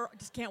 Oh, y'all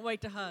just can't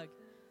wait to hug.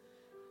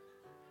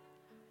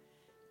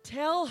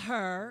 Tell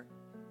her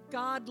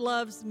God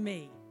loves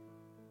me.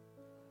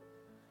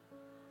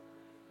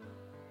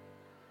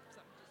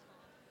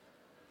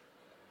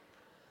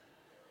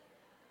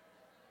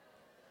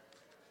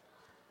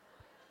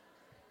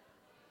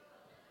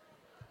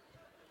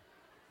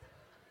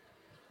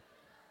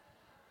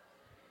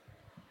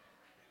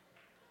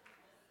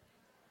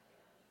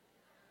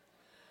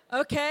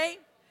 Okay,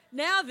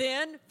 now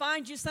then,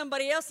 find you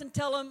somebody else and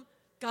tell them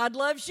God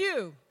loves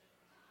you.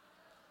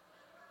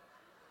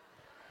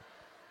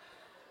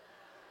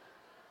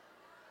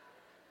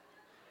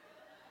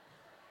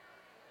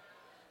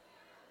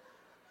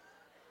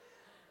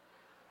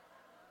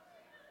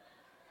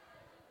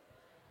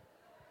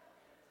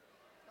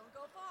 Don't go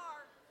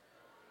far.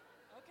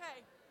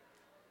 Okay.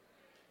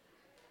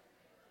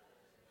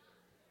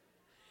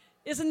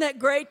 Isn't that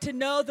great to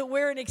know that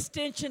we're an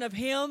extension of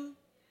Him?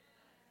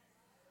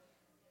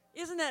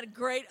 Isn't that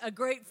a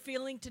great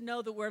feeling to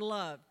know that we're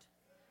loved?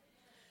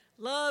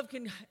 Love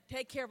can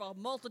take care of a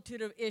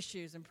multitude of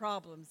issues and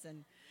problems.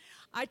 And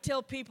I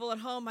tell people at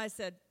home, I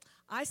said,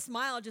 I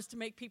smile just to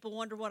make people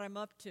wonder what I'm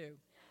up to.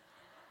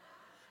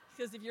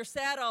 Because if you're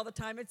sad all the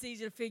time, it's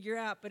easy to figure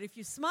out. But if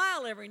you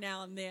smile every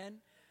now and then,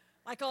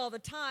 like all the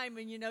time,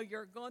 and you know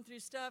you're going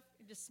through stuff,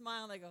 you just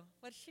smile and they go,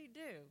 what'd she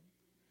do?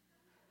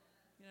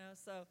 You know,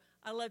 so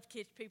I love to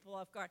catch people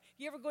off guard.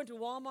 You ever go into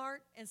Walmart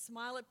and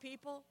smile at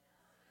people?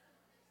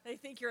 They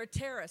think you're a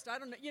terrorist. I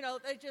don't know. You know,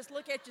 they just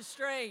look at you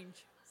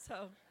strange.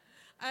 So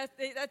I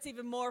think that's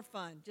even more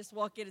fun. Just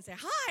walk in and say,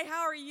 hi,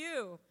 how are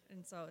you?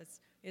 And so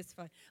it's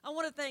fun. I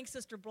want to thank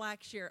Sister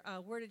Blackshear.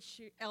 Where did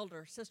she?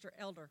 Sister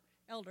Elder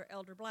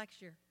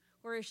Blackshear.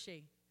 Where is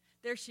she?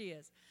 There she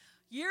is.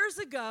 Years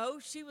ago,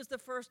 she was the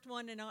first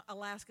one in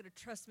Alaska to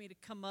trust me to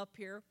come up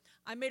here.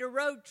 I made a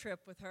road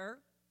trip with her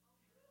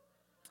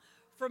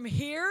from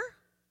here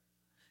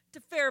to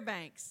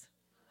Fairbanks.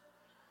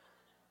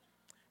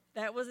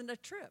 That wasn't a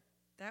trip.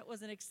 That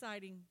was an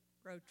exciting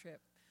road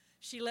trip.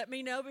 She let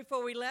me know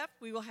before we left,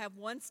 we will have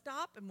one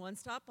stop and one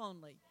stop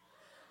only.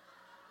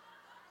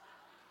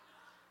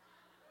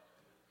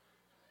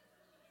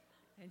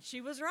 And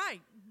she was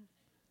right.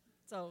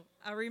 So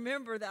I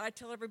remember that. I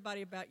tell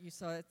everybody about you,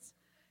 so it's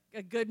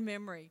a good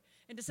memory.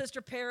 And to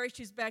Sister Perry,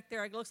 she's back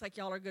there. It looks like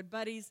y'all are good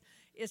buddies.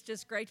 It's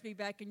just great to be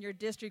back in your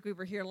district. We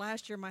were here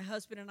last year, my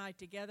husband and I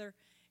together,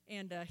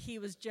 and he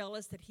was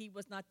jealous that he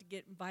was not to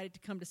get invited to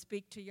come to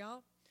speak to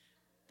y'all.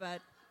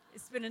 But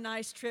it's been a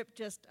nice trip,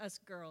 just us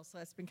girls, so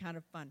it's been kind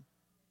of fun.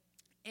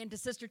 And to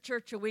Sister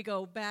Churchill, we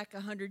go back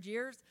 100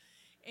 years.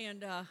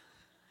 And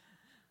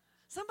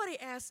somebody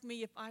asked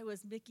me if I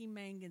was Mickey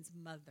Mangan's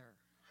mother.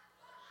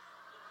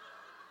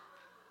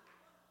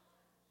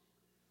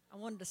 I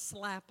wanted to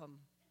slap him.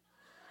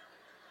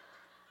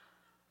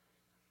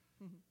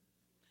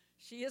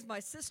 She is my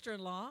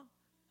sister-in-law.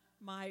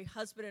 My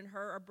husband and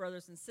her are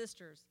brothers and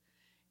sisters.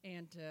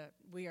 And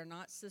we are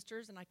not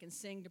sisters, and I can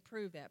sing to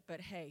prove that.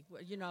 But hey,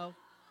 you know,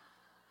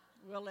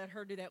 we'll let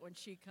her do that when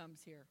she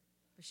comes here.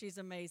 But she's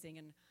amazing,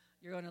 and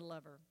you're going to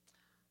love her.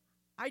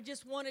 I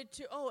just wanted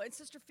to, and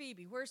Sister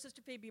Phoebe. Where's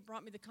Sister Phoebe?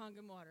 Brought me the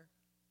Kangen water.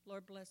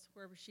 Lord bless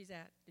wherever she's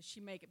at. Did she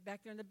make it?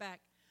 Back there in the back.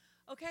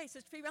 Okay,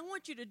 Sister Phoebe, I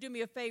want you to do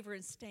me a favor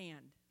and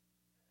stand.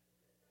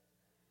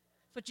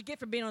 That's what you get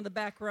for being on the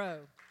back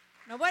row.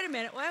 Now, wait a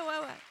minute. Wait.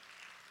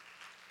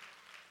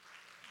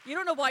 You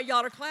don't know why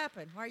y'all are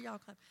clapping. Why are y'all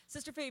clapping?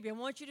 Sister Phoebe, I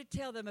want you to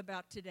tell them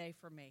about today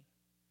for me.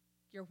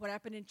 What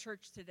happened in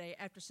church today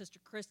after Sister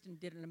Kristen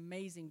did an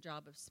amazing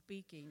job of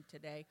speaking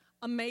today.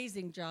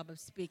 Amazing job of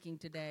speaking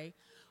today.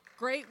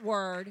 Great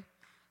word.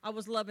 I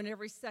was loving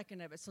every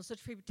second of it. So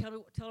Sister Phoebe, tell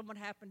them what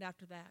happened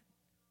after that.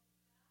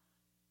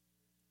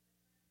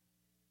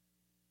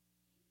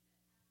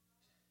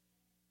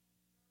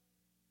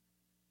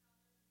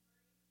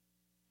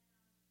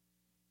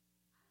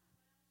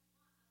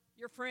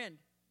 Your friend.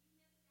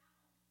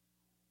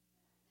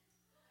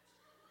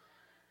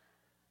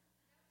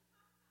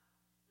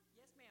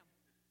 Yes, ma'am.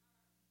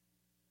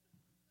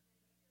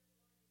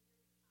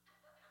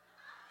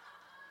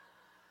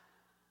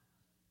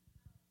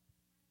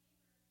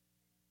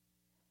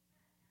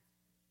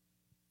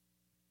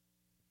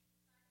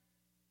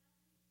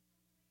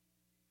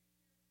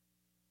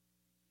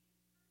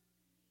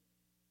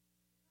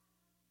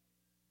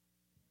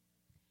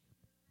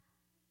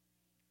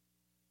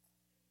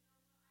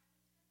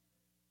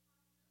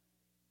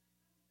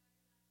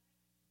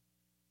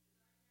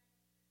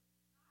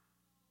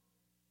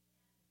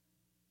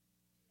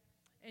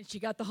 And she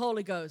got the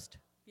Holy Ghost.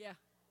 Yeah,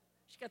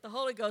 she got the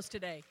Holy Ghost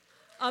today.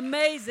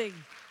 Amazing.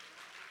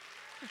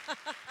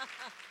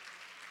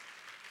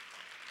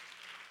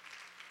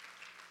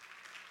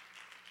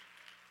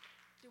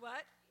 Do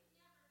what?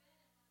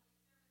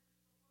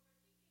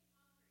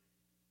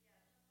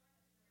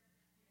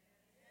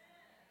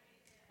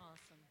 Awesome.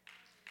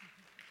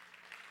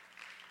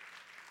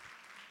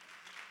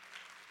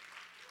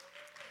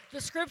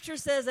 The scripture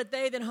says that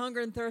they that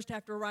hunger and thirst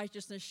after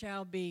righteousness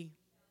shall be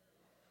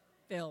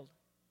filled.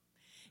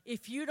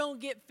 If you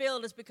don't get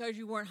filled, it's because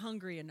you weren't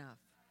hungry enough.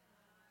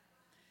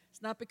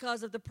 It's not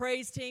because of the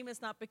praise team.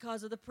 It's not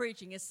because of the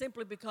preaching. It's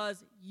simply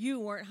because you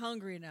weren't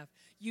hungry enough.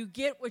 You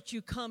get what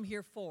you come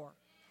here for.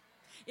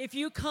 If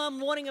you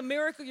come wanting a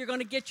miracle, you're going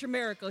to get your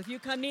miracle. If you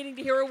come needing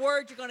to hear a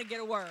word, you're going to get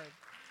a word.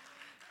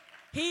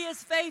 He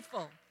is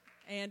faithful.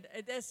 And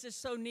that's just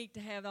so neat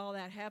to have all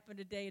that happen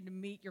today and to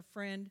meet your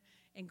friend.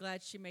 And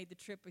glad she made the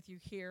trip with you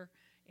here.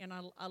 And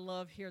I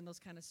love hearing those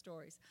kind of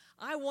stories.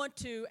 I want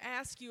to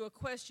ask you a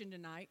question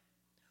tonight.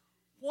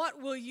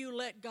 What will you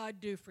let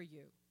God do for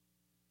you?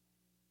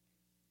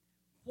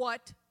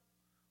 What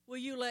will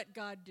you let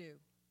God do?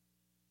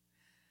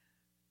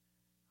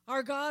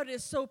 Our God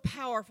is so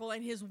powerful,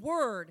 and His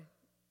Word,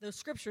 the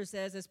Scripture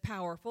says, is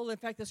powerful. In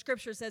fact, the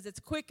Scripture says it's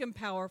quick and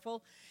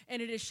powerful,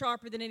 and it is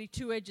sharper than any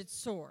two-edged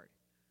sword.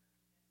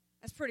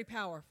 That's pretty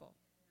powerful.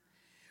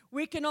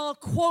 We can all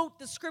quote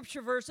the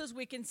Scripture verses.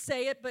 We can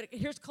say it, but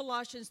here's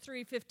Colossians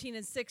 3:15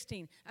 and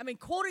 16. I mean,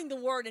 quoting the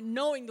Word and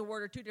knowing the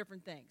Word are two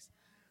different things.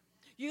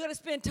 You got to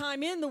spend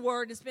time in the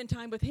Word and spend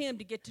time with Him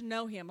to get to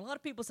know Him. A lot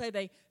of people say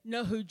they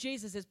know who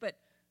Jesus is, but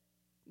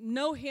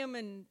know Him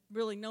and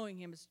really knowing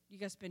Him is you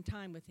got to spend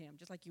time with Him,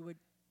 just like you would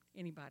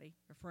anybody,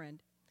 a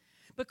friend.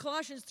 But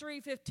Colossians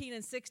 3:15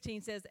 and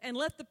 16 says, "And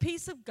let the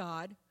peace of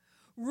God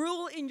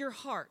rule in your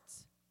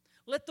hearts.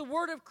 Let the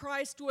word of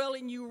Christ dwell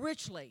in you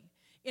richly,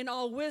 in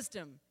all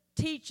wisdom,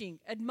 teaching,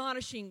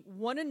 admonishing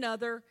one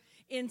another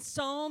in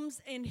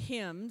psalms and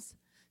hymns,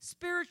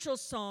 spiritual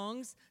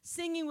songs,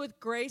 singing with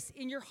grace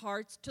in your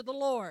hearts to the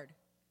Lord.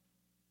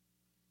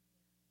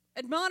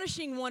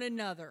 Admonishing one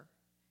another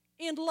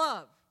in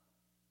love,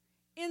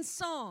 in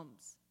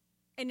psalms,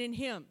 and in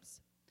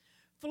hymns."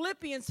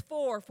 Philippians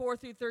 4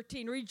 through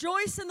 13.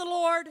 Rejoice in the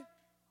Lord.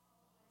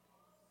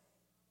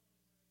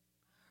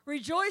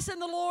 Rejoice in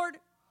the Lord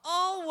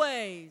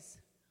always.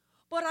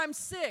 But I'm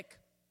sick.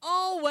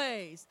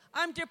 Always.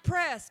 I'm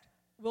depressed.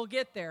 We'll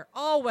get there.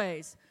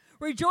 Always.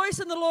 Rejoice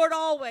in the Lord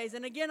always.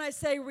 And again I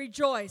say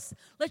rejoice.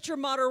 Let your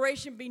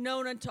moderation be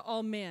known unto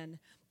all men.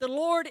 The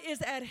Lord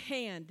is at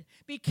hand.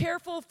 Be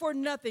careful for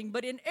nothing,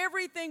 but in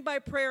everything by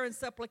prayer and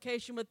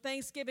supplication with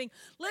thanksgiving,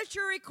 let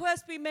your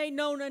requests be made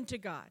known unto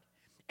God.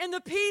 And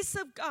the peace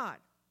of God,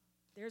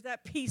 there's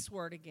that peace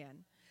word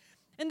again.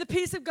 And the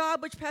peace of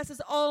God, which passes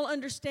all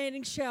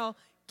understanding, shall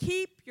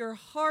keep your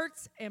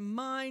hearts and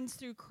minds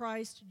through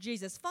Christ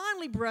Jesus.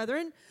 Finally,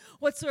 brethren,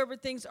 whatsoever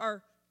things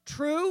are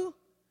true,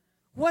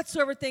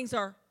 whatsoever things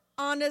are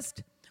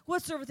honest,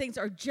 whatsoever things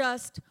are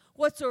just,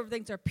 whatsoever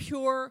things are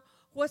pure,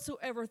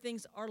 whatsoever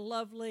things are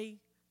lovely,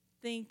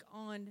 think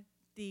on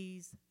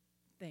these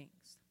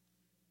things.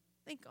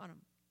 Think on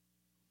them.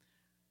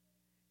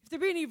 If there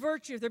be any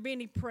virtue, if there be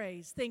any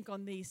praise, think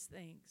on these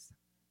things.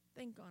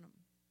 Think on them.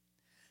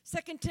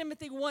 2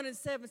 Timothy 1 and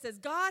 7 says,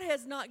 God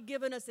has not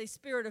given us a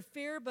spirit of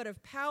fear, but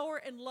of power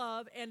and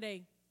love and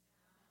a...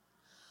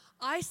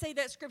 I say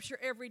that scripture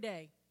every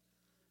day.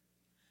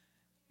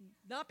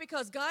 Not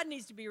because God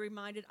needs to be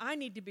reminded, I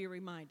need to be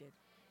reminded.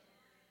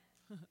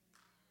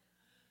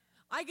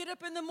 I get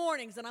up in the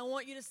mornings and I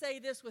want you to say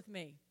this with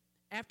me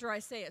after I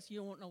say it so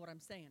you won't know what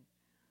I'm saying.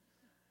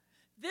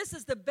 This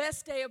is the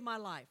best day of my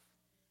life.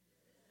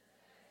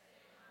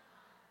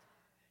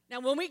 Now,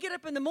 when we get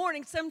up in the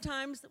morning,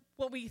 sometimes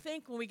what we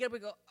think when we get up, we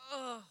go,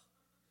 oh.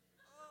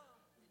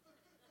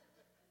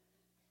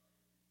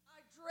 I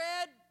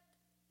dread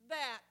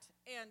that,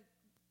 and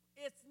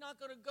it's not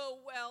going to go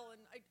well, and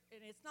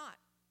it's not.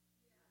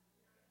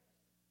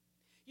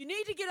 You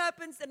need to get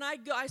up and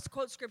I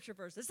quote scripture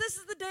verses. This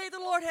is the day the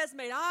Lord has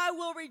made. I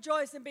will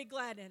rejoice and be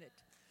glad in it.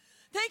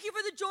 Thank you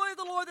for the joy of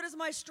the Lord that is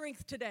my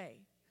strength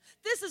today.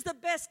 This is the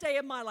best day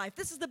of my life.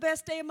 This is the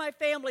best day of my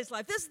family's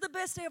life. This is the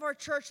best day of our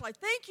church life.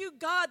 Thank you,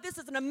 God. This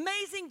is an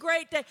amazing,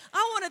 great day.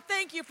 I want to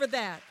thank you for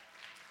that.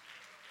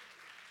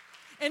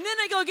 And then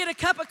I go get a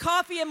cup of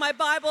coffee and my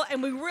Bible,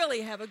 and we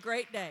really have a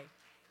great day.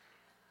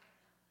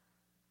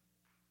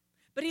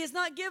 But he has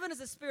not given us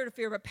a spirit of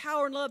fear, but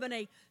power and love and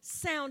a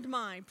sound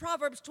mind.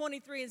 Proverbs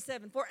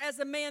 23:7. For as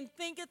a man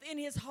thinketh in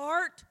his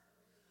heart,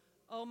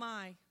 oh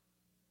my.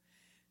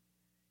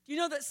 Do you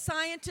know that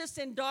scientists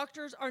and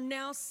doctors are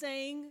now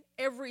saying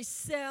every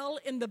cell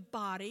in the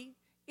body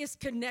is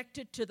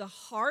connected to the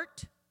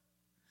heart?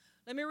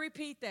 Let me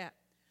repeat that.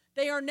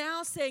 They are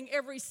now saying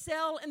every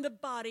cell in the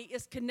body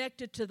is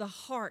connected to the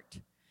heart.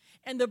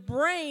 And the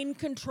brain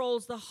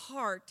controls the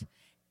heart.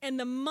 And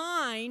the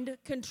mind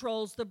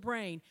controls the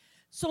brain.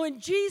 So when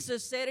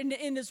Jesus said,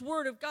 in this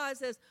word of God, it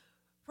says,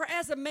 for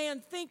as a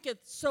man thinketh,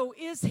 so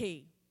is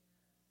he.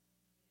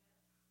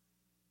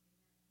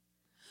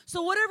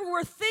 So whatever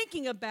we're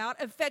thinking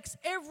about affects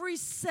every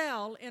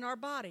cell in our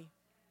body.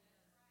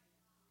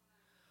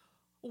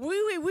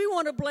 We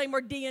want to blame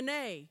our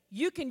DNA.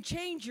 You can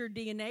change your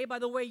DNA by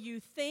the way you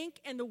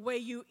think and the way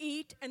you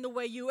eat and the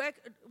way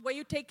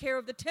you take care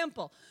of the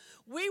temple.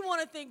 We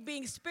want to think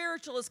being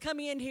spiritual is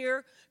coming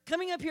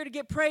up here to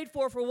get prayed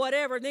for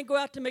whatever, and then go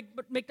out to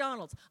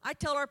McDonald's. I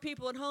tell our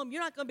people at home,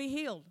 you're not going to be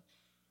healed.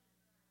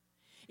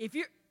 It's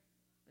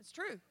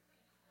true.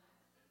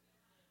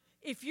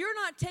 If you're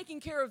not taking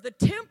care of the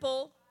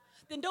temple,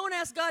 then don't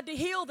ask God to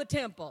heal the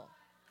temple.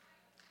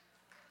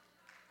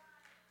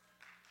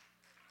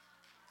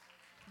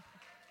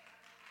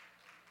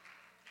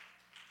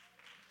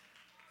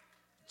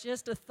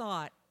 Just a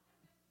thought.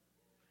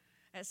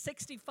 At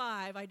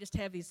 65, I just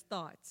have these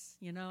thoughts.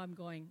 I'm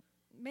going,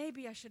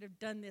 maybe I should have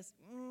done this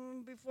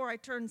before I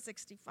turned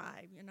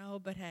 65,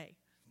 but hey.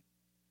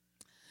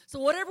 So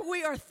whatever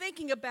we are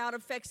thinking about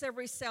affects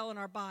every cell in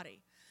our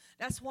body.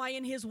 That's why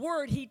in his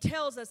word, he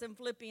tells us in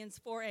Philippians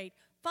 4:8,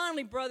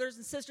 finally, brothers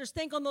and sisters,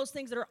 think on those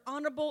things that are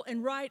honorable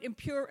and right and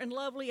pure and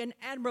lovely and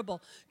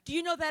admirable. Do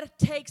you know that it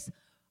takes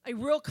a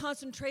real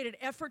concentrated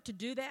effort to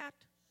do that?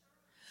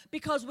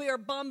 Because we are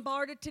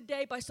bombarded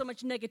today by so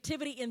much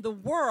negativity in the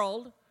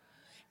world.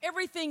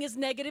 Everything is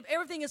negative.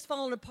 Everything is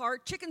falling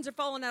apart. Chickens are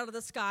falling out of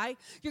the sky.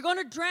 You're going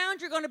to drown.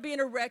 You're going to be in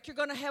a wreck. You're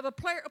going to have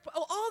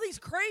all these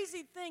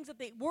crazy things that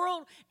the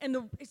world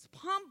it's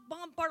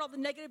bombarded all the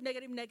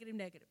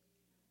negative.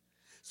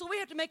 So we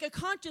have to make a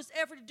conscious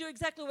effort to do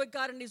exactly what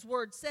God in his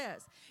word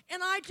says.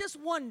 And I just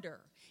wonder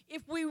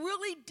if we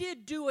really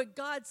did do what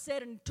God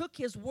said and took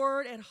his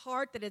word at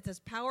heart, that it's as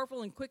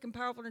powerful and quick and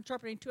powerful and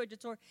sharper than a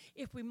two-edged sword,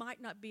 if we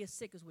might not be as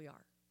sick as we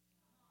are.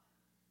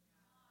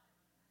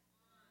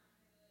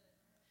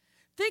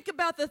 Think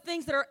about the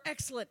things that are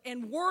excellent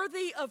and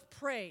worthy of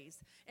praise,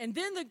 and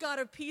then the God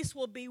of peace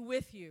will be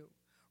with you.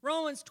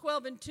 Romans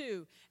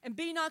 12:2, and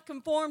be not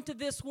conformed to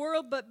this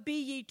world, but be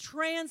ye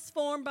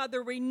transformed by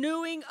the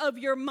renewing of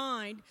your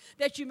mind,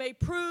 that you may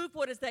prove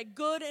what is that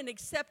good and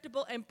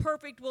acceptable and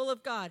perfect will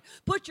of God.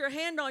 Put your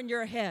hand on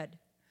your head.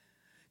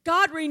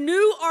 God,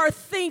 renew our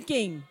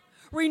thinking.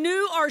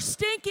 Renew our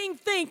stinking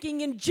thinking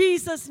in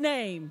Jesus'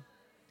 name.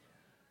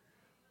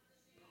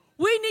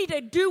 We need to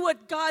do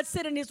what God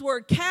said in his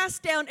word.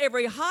 Cast down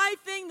every high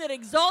thing that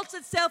exalts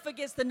itself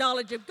against the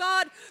knowledge of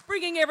God,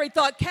 bringing every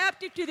thought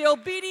captive to the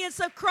obedience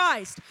of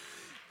Christ.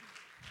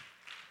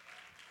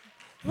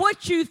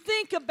 What you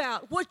think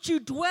about, what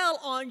you dwell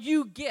on,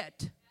 you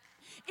get.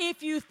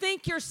 If you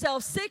think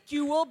yourself sick,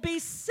 you will be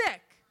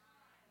sick.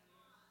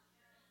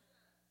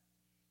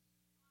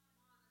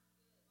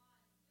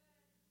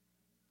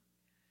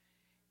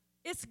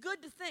 It's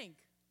good to think.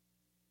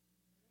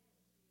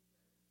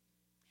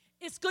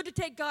 It's good to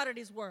take God at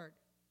his word.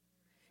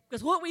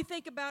 Because what we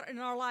think about in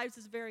our lives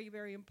is very,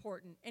 very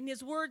important. And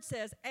his word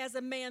says, as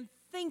a man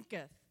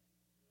thinketh,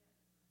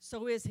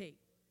 so is he.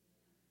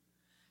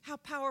 How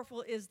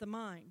powerful is the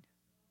mind?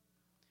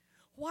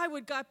 Why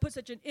would God put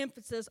such an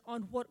emphasis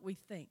on what we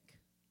think?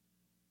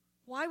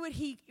 Why would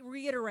he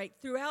reiterate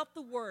throughout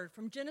the word,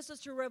 from Genesis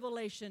to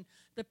Revelation,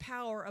 the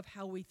power of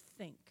how we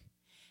think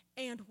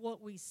and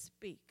what we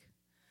speak?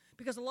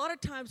 Because a lot of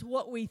times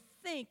what we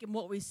think and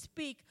what we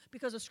speak,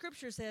 because the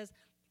scripture says,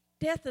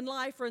 death and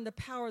life are in the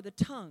power of the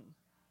tongue.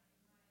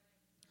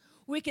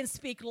 We can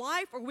speak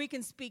life or we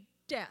can speak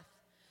death,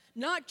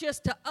 not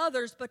just to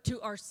others, but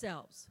to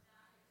ourselves.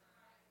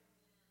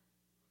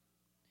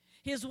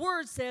 His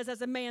word says,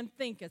 as a man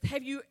thinketh.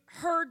 Have you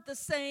heard the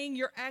saying,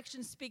 your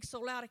actions speak so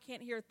loud I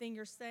can't hear a thing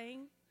you're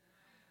saying?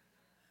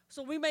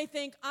 So we may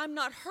think, I'm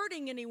not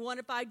hurting anyone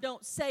if I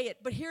don't say it.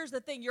 But here's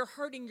the thing, you're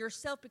hurting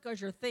yourself because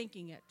you're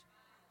thinking it.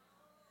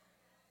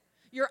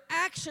 Your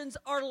actions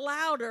are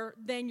louder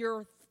than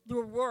your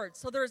words.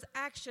 So there's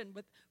action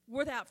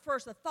without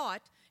first a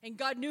thought. And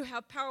God knew how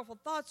powerful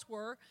thoughts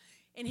were.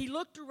 And he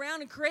looked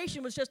around and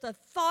creation was just a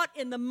thought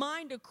in the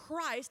mind of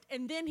Christ.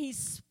 And then he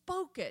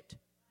spoke it.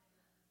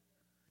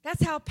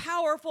 That's how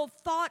powerful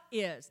thought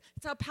is.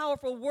 That's how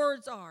powerful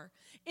words are.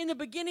 In the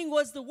beginning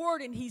was the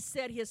Word, and he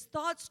said his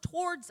thoughts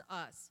towards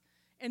us.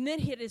 And then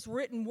hit his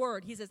written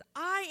word. He says,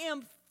 I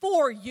am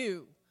for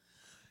you.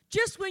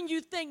 Just when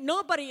you think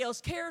nobody else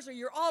cares, or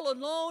you're all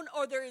alone,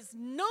 or there is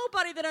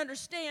nobody that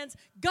understands,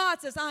 God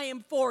says, I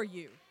am for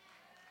you.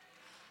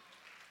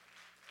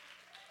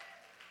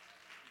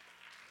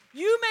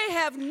 You may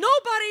have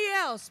nobody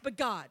else but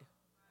God.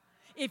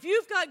 If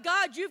you've got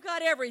God, you've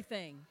got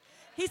everything.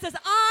 He says,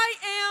 I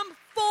am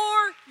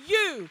for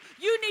you.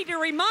 You need to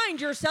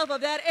remind yourself of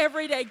that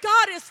every day.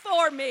 God is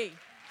for me.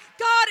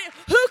 God,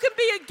 who can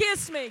be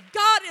against me?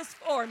 God is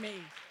for me.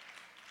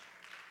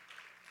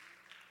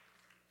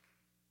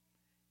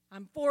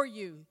 I'm for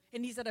you.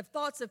 And he said, of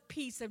thoughts of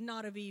peace and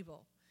not of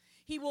evil.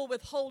 He will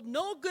withhold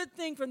no good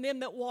thing from them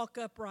that walk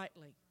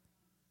uprightly.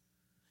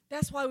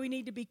 That's why we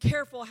need to be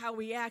careful how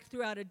we act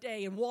throughout a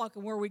day and walk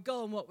and where we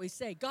go and what we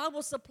say. God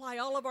will supply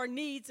all of our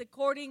needs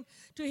according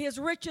to his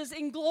riches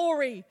in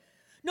glory.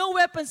 No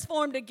weapons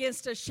formed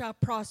against us shall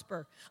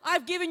prosper.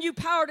 I've given you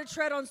power to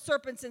tread on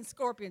serpents and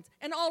scorpions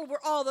and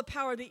all the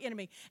power of the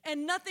enemy.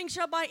 And nothing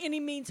shall by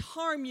any means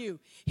harm you.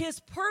 His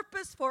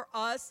purpose for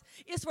us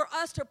is for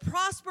us to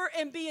prosper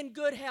and be in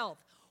good health.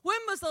 When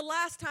was the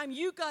last time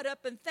you got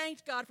up and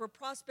thanked God for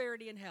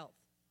prosperity and health?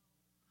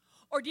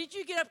 Or did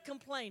you get up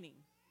complaining?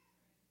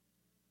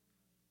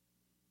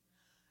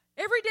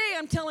 Every day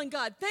I'm telling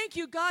God, thank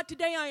you, God,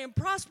 today I am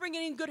prospering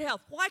and in good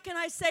health. Why can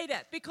I say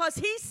that? Because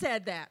he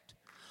said that.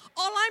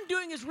 All I'm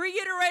doing is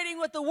reiterating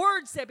what the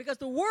Word said, because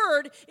the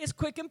Word is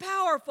quick and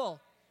powerful.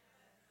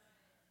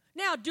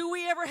 Now, do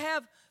we ever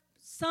have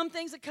some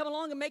things that come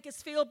along and make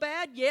us feel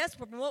bad? Yes,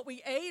 from what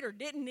we ate or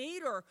didn't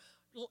eat, or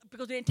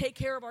because we didn't take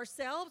care of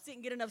ourselves,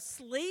 didn't get enough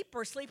sleep,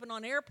 or sleeping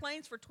on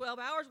airplanes for 12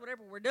 hours,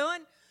 whatever we're doing.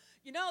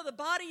 You know, the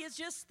body is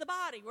just the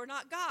body. We're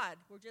not God.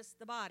 We're just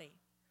the body.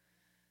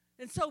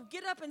 And so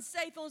get up and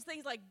say those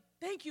things like,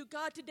 thank you,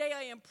 God, today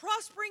I am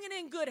prospering and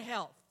in good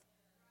health.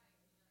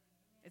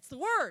 It's the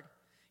Word.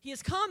 He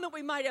has come that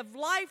we might have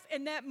life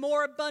and that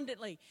more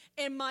abundantly.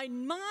 And my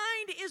mind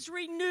is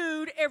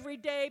renewed every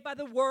day by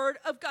the Word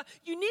of God.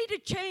 You need to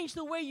change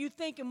the way you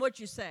think and what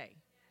you say.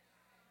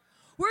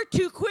 We're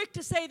too quick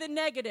to say the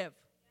negative.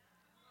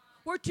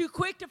 We're too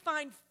quick to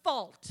find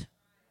fault.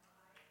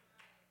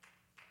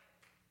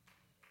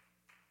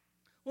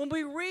 When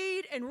we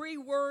read and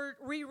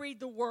reread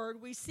the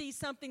Word, we see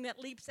something that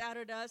leaps out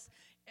at us.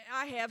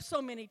 I have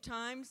so many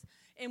times,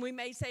 and we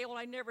may say, well,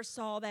 I never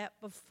saw that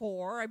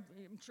before. I'm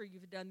sure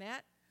you've done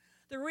that.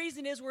 The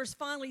reason is we're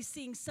finally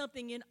seeing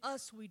something in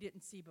us we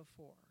didn't see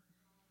before.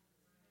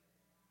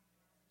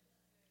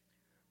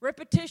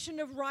 Repetition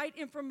of right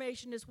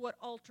information is what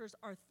alters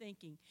our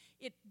thinking.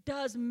 It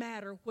does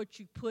matter what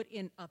you put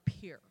in up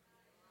here.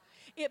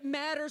 It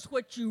matters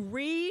what you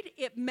read.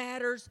 It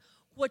matters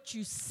what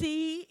you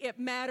see. It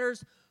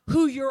matters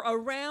who you're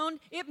around.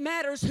 It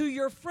matters who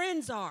your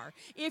friends are.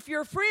 If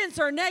your friends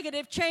are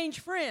negative, change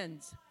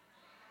friends.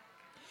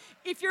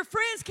 If your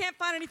friends can't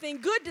find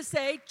anything good to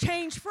say,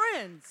 change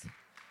friends.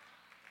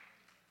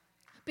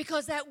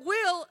 Because that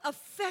will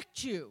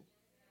affect you.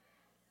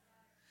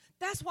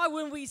 That's why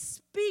when we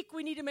speak,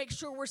 we need to make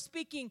sure we're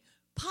speaking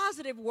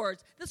positive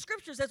words. The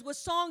scripture says, with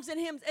songs and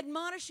hymns,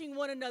 admonishing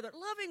one another,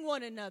 loving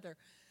one another,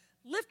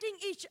 lifting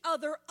each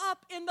other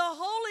up in the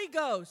Holy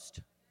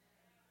Ghost.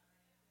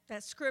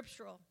 That's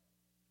scriptural.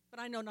 But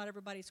I know not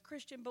everybody's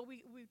Christian, but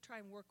we try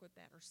and work with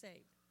that or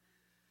saved.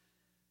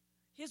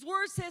 His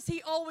word says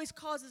he always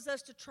causes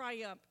us to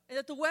triumph, and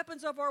that the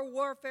weapons of our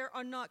warfare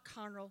are not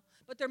carnal,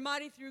 but they're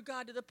mighty through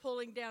God to the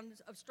pulling down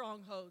of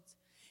strongholds.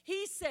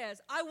 He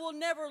says, I will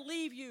never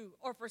leave you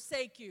or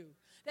forsake you.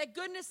 That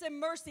goodness and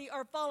mercy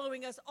are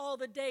following us all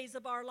the days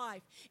of our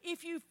life.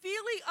 If you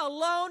feel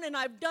alone, and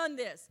I've done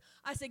this,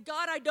 I said,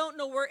 God, I don't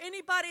know where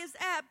anybody is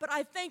at, but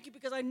I thank you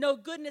because I know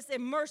goodness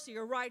and mercy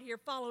are right here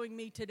following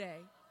me today.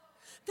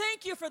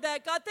 Thank you for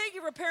that, God. Thank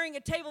you for preparing a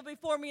table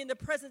before me in the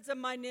presence of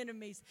mine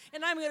enemies.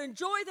 And I'm going to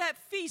enjoy that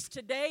feast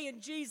today in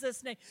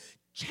Jesus' name.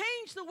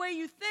 Change the way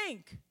you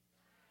think,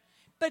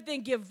 but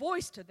then give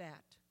voice to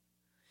that.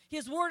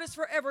 His word is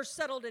forever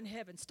settled in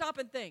heaven. Stop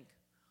and think.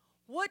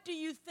 What do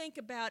you think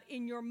about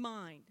in your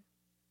mind?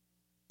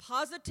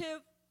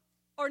 Positive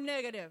or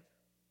negative?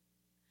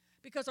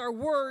 Because our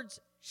words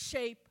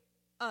shape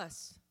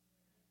us.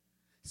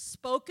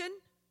 Spoken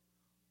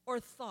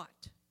or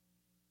thought.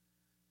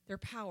 They're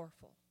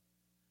powerful.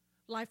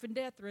 Life and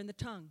death are in the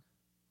tongue.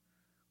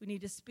 We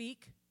need to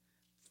speak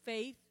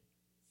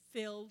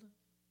faith-filled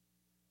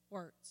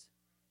words.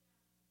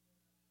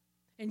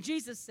 And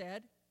Jesus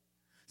said,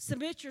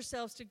 submit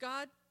yourselves to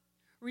God,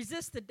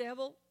 resist the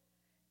devil,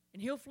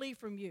 and he'll flee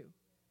from you.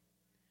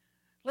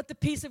 Let the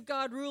peace of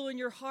God rule in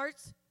your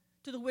hearts,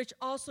 to the which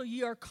also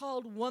ye are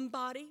called one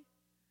body,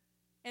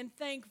 and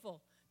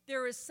thankful.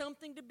 There is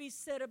something to be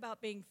said about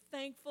being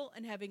thankful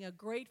and having a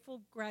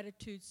grateful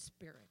gratitude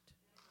spirit.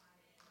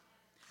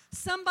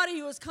 Somebody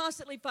who is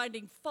constantly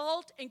finding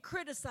fault and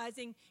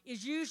criticizing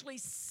is usually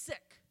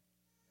sick.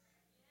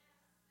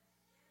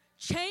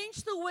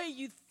 Change the way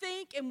you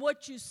think and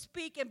what you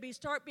speak and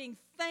start being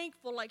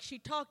thankful like she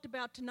talked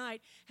about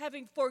tonight,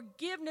 having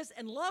forgiveness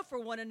and love for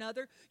one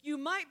another. You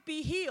might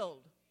be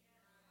healed.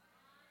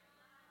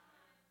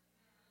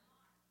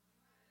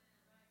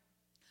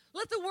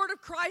 Let the word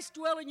of Christ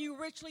dwell in you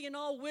richly in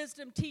all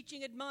wisdom,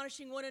 teaching,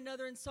 admonishing one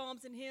another in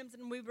psalms and hymns,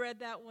 and we've read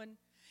that one.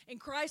 And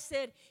Christ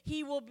said,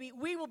 we will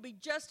be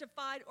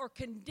justified or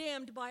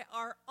condemned by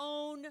our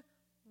own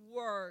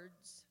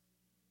words.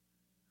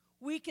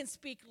 We can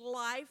speak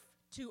life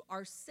to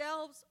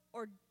ourselves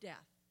or death.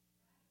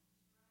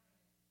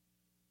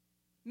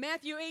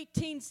 Matthew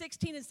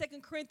 18:16 and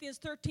 2 Corinthians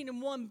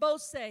 13:1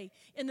 both say,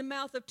 in the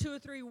mouth of 2 or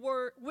 3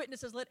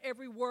 witnesses, let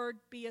every word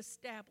be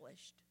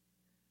established.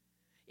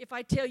 If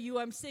I tell you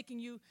I'm sick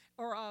and you,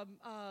 or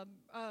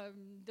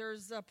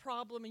there's a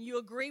problem and you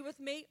agree with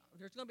me,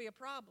 there's going to be a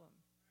problem.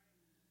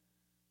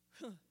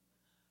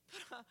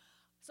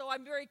 So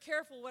I'm very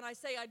careful when I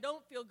say I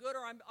don't feel good,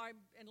 or I'm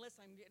unless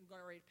I'm getting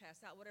ready to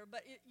pass out, whatever.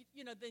 But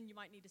then you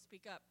might need to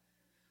speak up.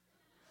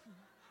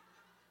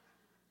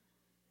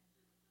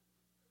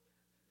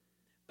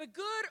 But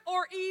good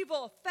or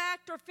evil,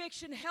 fact or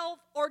fiction, health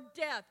or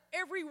death,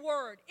 every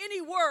word,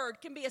 any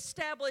word can be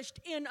established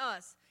in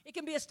us. It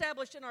can be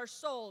established in our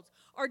souls.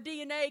 Our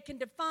DNA can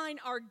define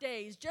our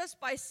days just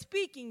by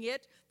speaking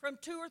it from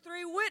 2 or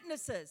 3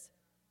 witnesses.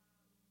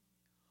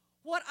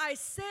 What I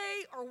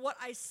say or what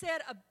I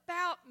said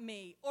about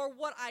me or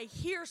what I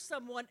hear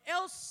someone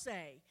else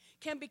say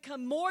can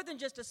become more than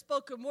just a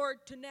spoken word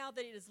to now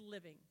that it is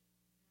living.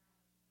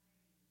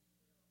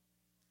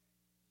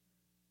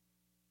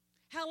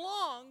 How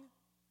long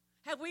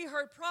have we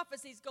heard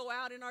prophecies go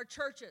out in our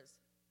churches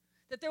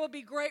that there will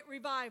be great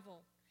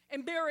revival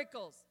and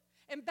miracles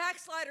and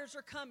backsliders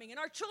are coming and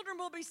our children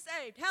will be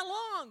saved? How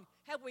long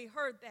have we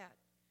heard that?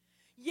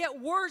 Yet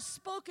words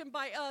spoken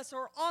by us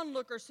or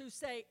onlookers who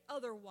say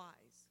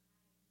otherwise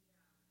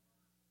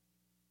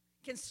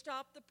can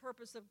stop the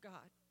purpose of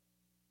God.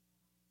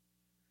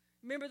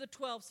 Remember the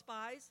 12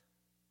 spies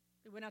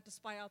that went out to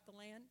spy out the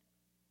land?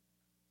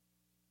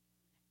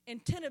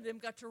 And 10 of them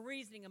got to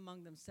reasoning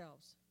among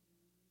themselves.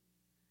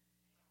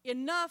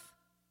 Enough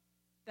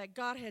that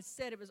God had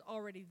said it was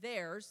already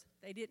theirs.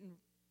 They didn't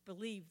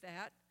believe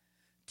that.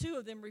 2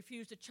 of them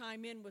refused to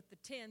chime in with the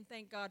 10.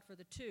 Thank God for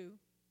the 2.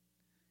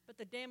 But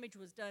the damage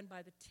was done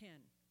by the 10.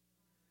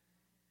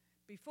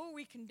 Before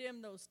we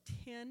condemn those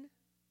 10,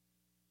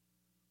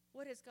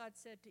 what has God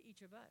said to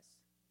each of us?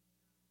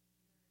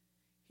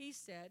 He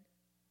said,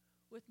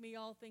 with me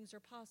all things are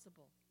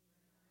possible.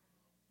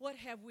 What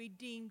have we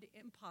deemed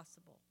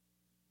impossible?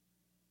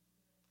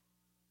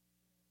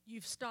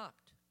 You've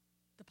stopped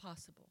the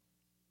possible.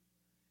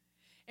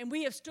 And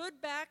we have stood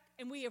back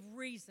and we have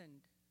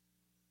reasoned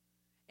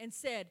and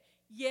said,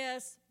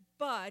 yes,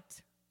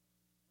 but,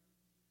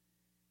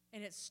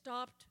 and it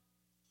stopped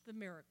the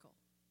miracle.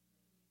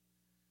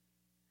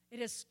 It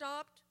has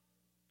stopped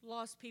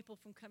lost people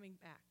from coming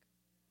back.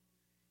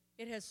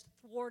 It has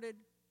thwarted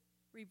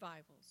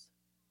revivals.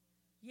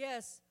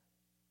 Yes,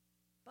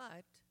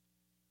 but.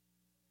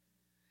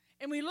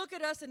 And we look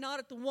at us and not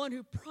at the one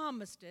who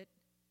promised it,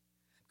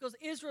 because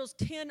Israel's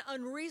 10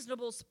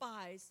 unreasonable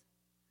spies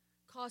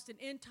cost an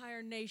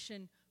entire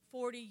nation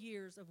 40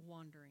 years of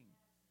wandering.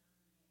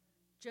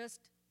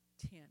 Just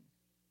 10.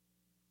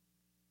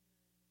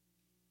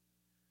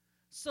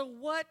 So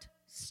what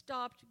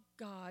stopped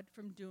God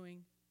from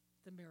doing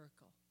the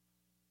miracle?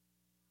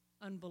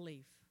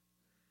 Unbelief.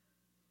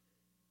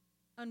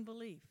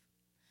 Unbelief.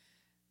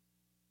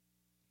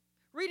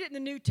 Read it in the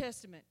New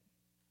Testament.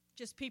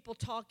 Just people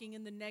talking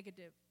in the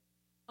negative,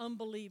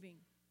 unbelieving.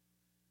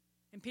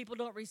 And people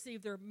don't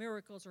receive their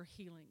miracles or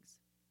healings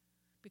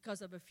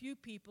because of a few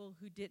people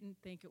who didn't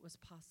think it was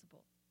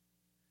possible.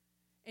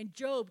 And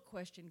Job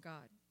questioned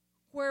God.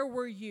 Where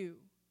were you?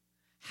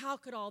 How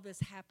could all this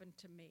happen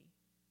to me?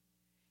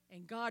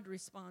 And God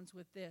responds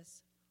with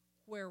this.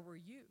 Where were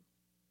you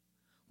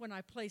when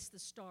I placed the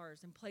stars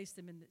and placed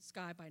them in the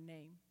sky by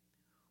name?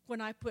 When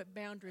I put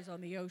boundaries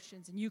on the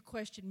oceans and you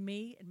questioned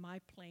me and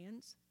my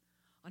plans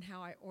on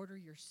how I order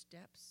your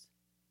steps?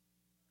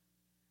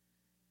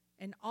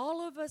 And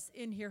all of us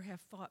in here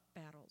have fought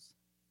battles,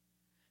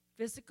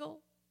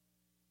 physical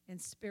and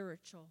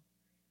spiritual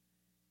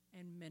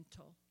and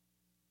mental.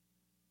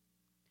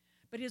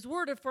 But his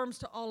word affirms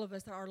to all of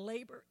us that our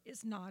labor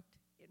is not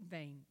in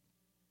vain.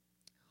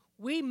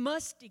 We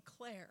must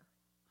declare,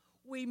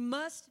 we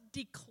must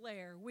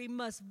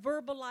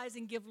verbalize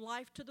and give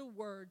life to the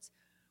words,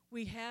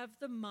 we have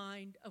the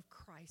mind of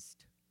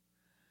Christ.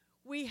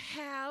 We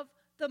have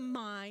the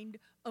mind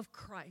of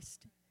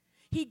Christ.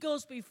 He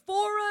goes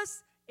before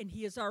us and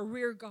he is our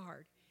rear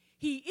guard.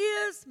 He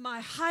is my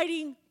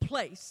hiding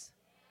place.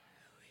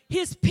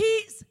 His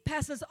peace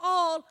passes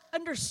all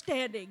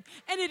understanding,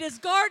 and it is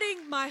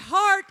guarding my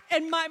heart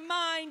and my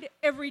mind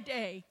every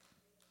day.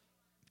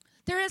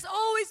 There has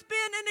always been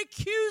an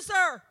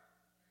accuser.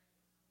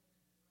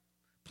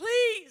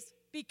 Please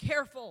be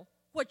careful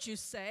what you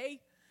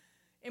say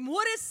and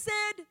what is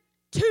said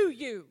to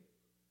you,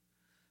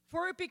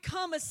 for it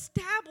become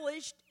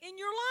established in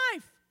your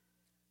life.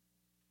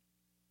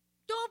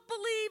 Don't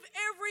believe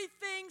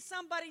everything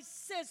somebody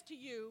says to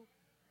you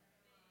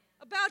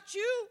about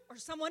you or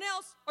someone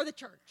else or the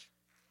church.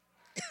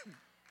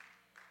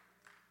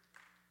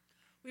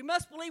 We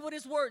must believe what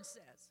His Word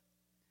says.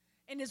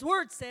 And His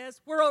Word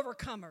says we're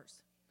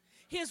overcomers.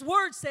 His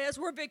Word says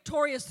we're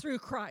victorious through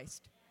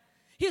Christ.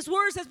 His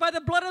Word says by the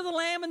blood of the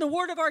Lamb and the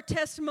word of our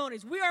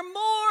testimonies, we are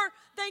more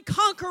than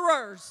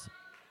conquerors.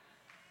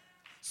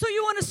 So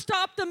you want to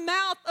stop the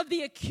mouth of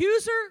the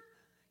accuser?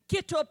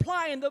 Get to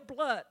applying the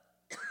blood.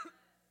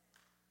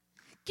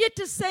 Get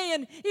to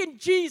saying, in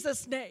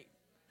Jesus' name.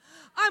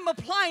 I'm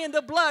applying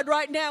the blood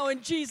right now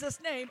in Jesus'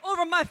 name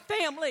over my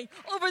family,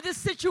 over this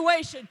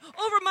situation,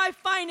 over my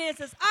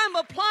finances. I'm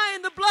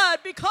applying the blood.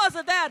 Because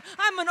of that,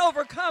 I'm an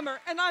overcomer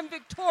and I'm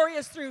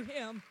victorious through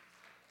Him.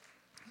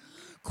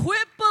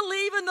 Quit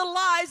believing the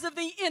lies of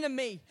the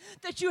enemy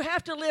that you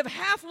have to live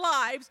half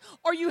lives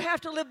or you have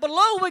to live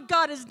below what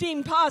God has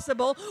deemed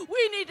possible.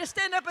 We need to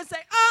stand up and say,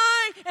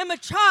 I am a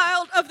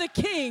child of the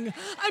King.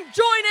 I'm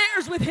joint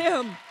heirs with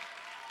Him.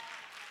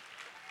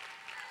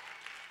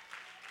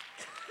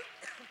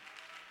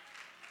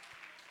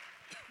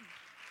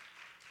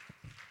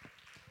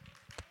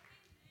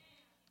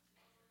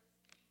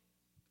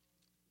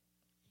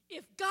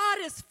 If God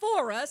is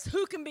for us,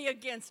 who can be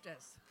against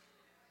us?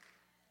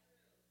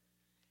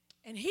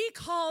 And He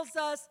calls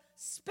us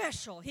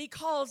special. He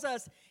calls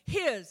us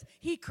His.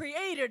 He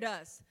created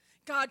us.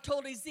 God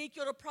told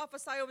Ezekiel to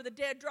prophesy over the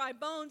dead, dry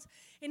bones.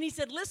 And He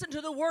said, listen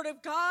to the word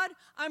of God.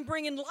 I'm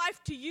bringing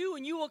life to you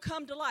and you will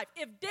come to life.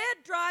 If dead,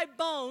 dry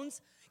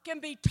bones can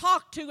be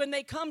talked to and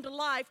they come to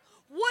life,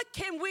 what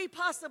can we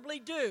possibly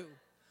do?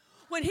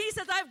 When He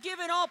says, I've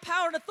given all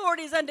power and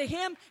authorities unto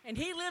Him, and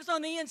He lives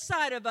on the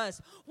inside of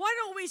us, why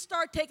don't we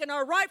start taking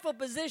our rightful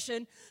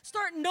position,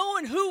 start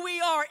knowing who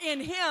we are in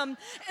Him,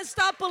 and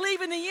stop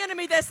believing the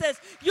enemy that says,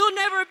 you'll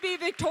never be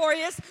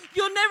victorious,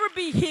 you'll never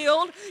be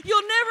healed,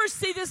 you'll never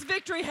see this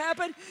victory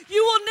happen,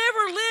 you will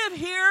never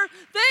live here,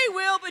 they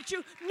will, but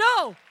you,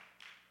 no.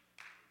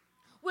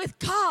 With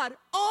God,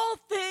 all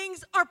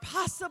things are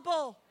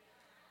possible.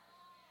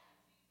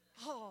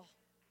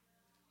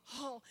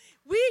 Oh,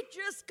 we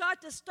just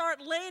got to start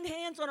laying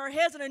hands on our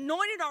heads and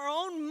anointing our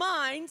own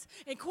minds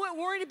and quit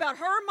worrying about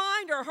her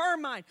mind or her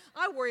mind.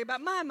 I worry about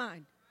my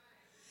mind.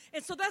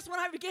 And so that's when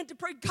I began to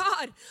pray,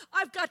 God,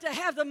 I've got to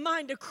have the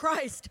mind of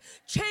Christ.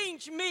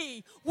 Change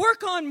me.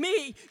 Work on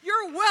me.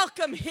 You're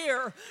welcome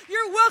here.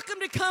 You're welcome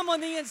to come on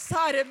the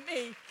inside of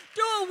me.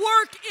 Do a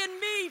work in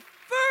me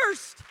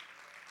first.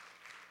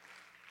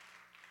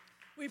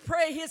 We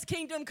pray His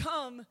kingdom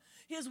come.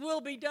 His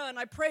will be done.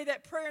 I pray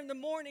that prayer in the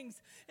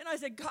mornings. And I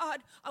said, God,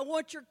 I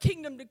want your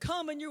kingdom to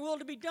come and your will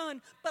to be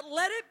done. But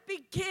let it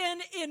begin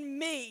in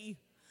me.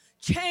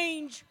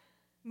 Change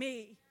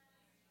me.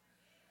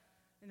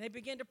 And they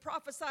began to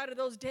prophesy to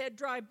those dead,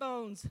 dry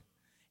bones.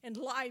 And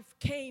life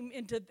came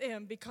into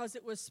them because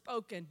it was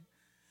spoken.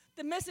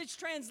 The Message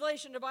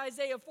translation of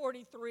Isaiah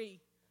 43.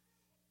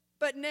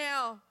 But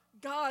now,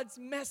 God's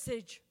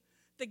message.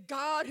 The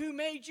God who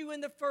made you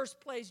in the first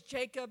place,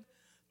 Jacob.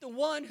 The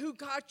one who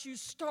got you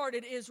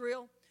started,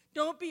 Israel.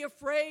 Don't be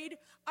afraid.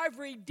 I've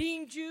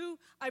redeemed you.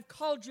 I've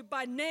called you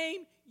by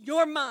name.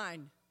 You're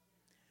mine.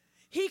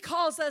 He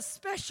calls us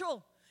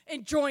special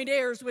and joint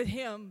heirs with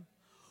Him.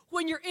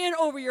 When you're in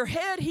over your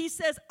head, He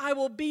says, I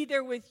will be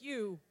there with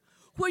you.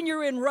 When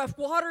you're in rough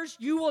waters,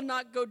 you will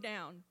not go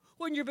down.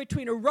 When you're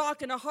between a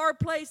rock and a hard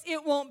place,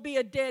 it won't be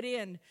a dead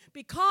end.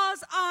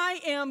 Because I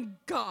am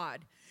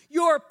God,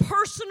 your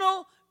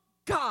personal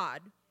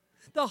God.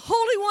 The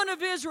Holy One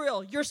of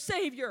Israel, your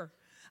Savior.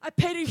 I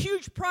paid a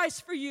huge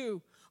price for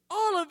you.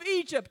 All of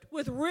Egypt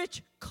with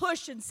rich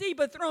Cush and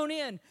Seba thrown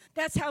in.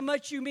 That's how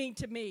much you mean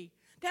to me.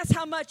 That's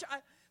how much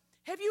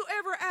have you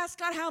ever asked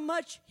God how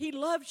much He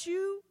loves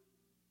you?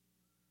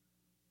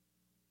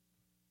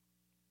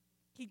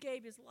 He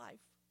gave His life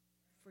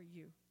for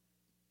you.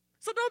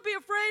 So don't be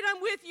afraid,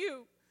 I'm with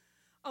you.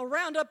 I'll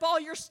round up all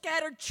your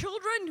scattered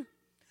children.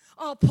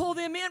 I'll pull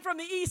them in from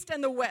the east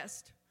and the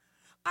west.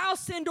 I'll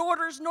send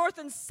orders north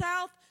and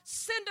south.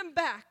 Send them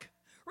back.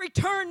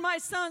 Return my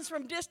sons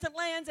from distant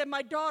lands and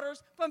my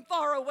daughters from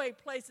faraway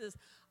places.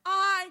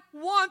 I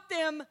want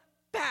them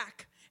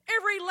back.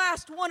 Every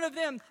last one of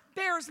them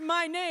bears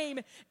my name.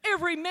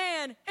 Every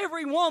man,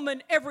 every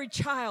woman, every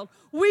child.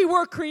 We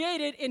were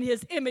created in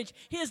His image.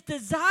 His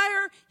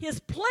desire, His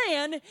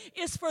plan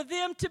is for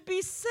them to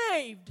be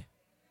saved.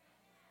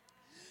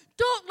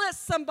 Don't let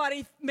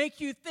somebody make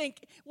you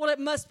think, well, it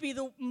must be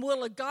the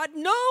will of God.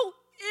 No,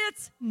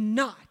 it's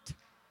not.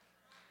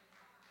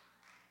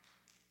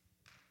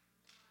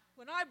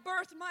 When I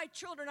birth my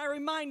children, I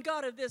remind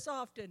God of this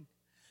often.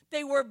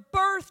 They were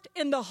birthed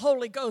in the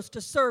Holy Ghost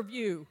to serve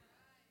you.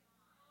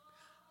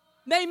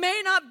 They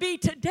may not be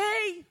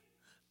today,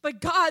 but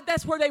God,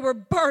 that's where they were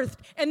birthed,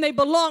 and they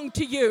belong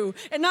to you.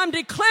 And I'm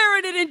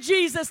declaring it in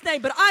Jesus'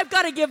 name, but I've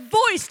got to give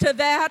voice to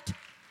that.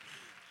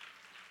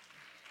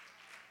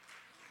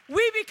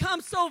 We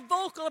become so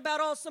vocal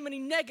about so many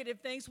negative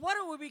things. Why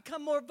don't we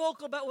become more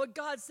vocal about what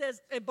God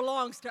says it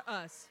belongs to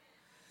us?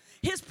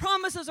 His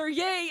promises are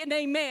yea and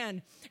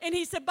amen. And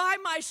he said, by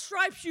my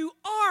stripes you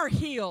are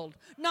healed.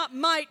 Not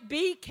might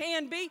be,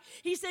 can be.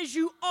 He says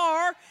you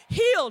are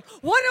healed.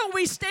 Why don't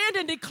we stand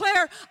and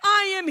declare,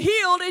 I am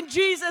healed in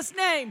Jesus'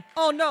 name?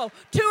 Oh no,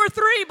 2 or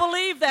 3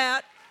 believe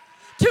that.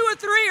 2 or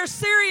 3 are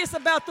serious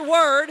about the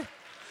word.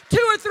 2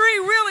 or 3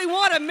 really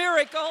want a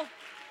miracle.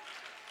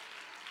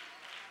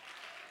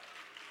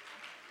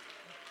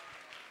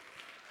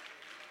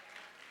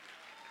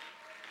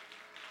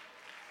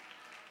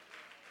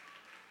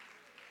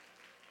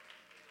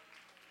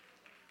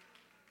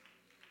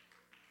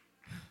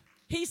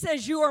 He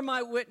says, you are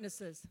my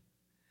witnesses.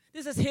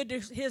 This is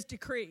his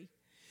decree.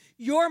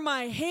 You're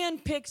my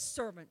hand-picked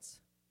servants,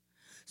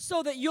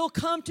 so that you'll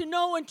come to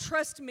know and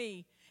trust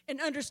me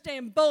and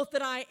understand both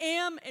that I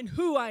am and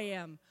who I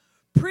am.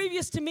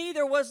 Previous to me,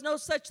 there was no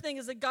such thing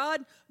as a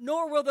God,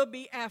 nor will there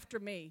be after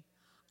me.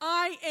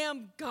 I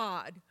am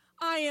God.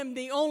 I am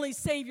the only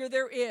Savior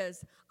there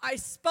is. I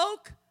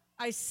spoke,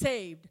 I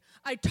saved.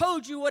 I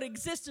told you what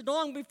existed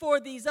long before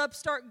these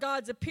upstart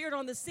gods appeared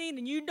on the scene,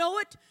 and you know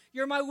it.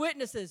 You're my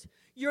witnesses.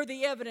 You're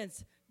the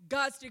evidence.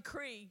 God's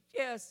decree.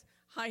 Yes,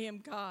 I am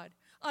God.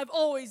 I've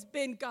always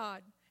been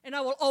God, and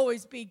I will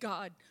always be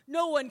God.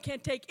 No one can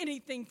take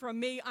anything from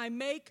me. I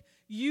make.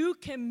 You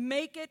can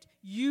make it.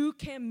 You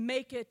can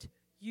make it.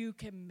 You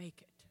can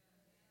make it.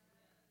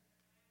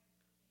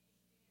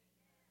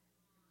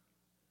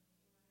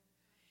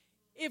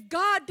 If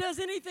God does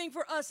anything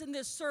for us in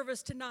this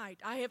service tonight,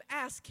 I have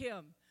asked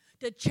him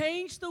to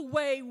change the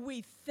way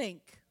we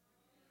think.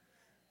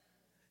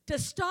 To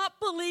stop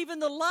believing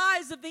the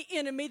lies of the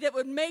enemy that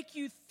would make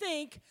you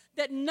think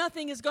that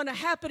nothing is going to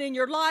happen in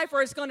your life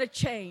or it's going to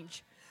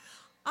change.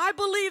 I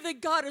believe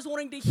that God is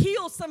wanting to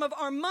heal some of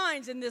our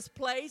minds in this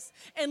place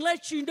and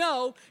let you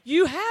know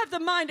you have the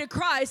mind of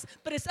Christ,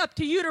 but it's up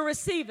to you to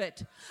receive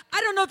it.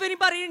 I don't know if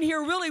anybody in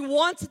here really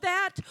wants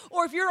that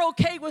or if you're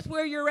okay with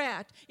where you're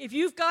at. If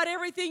you've got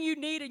everything you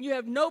need and you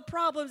have no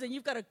problems and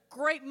you've got a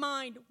great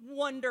mind,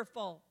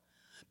 wonderful.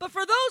 But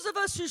for those of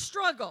us who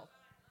struggle,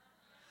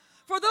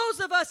 for those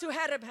of us who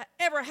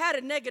ever had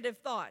a negative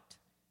thought,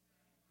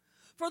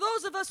 for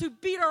those of us who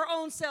beat our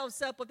own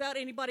selves up without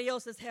anybody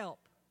else's help,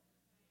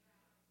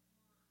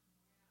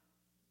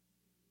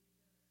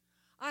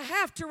 I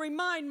have to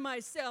remind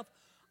myself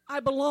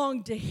I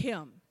belong to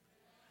him,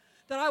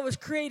 that I was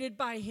created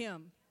by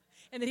him,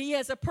 and that he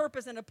has a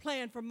purpose and a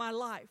plan for my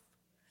life.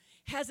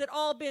 Has it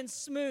all been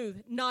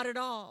smooth? Not at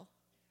all.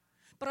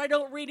 But I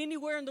don't read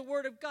anywhere in the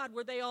Word of God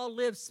where they all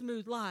live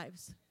smooth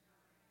lives.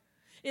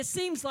 It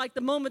seems like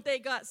the moment they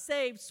got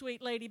saved,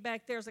 sweet lady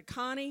back there's a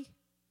Connie,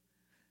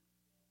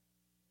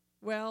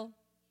 well,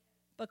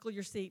 buckle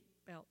your seat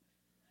belt.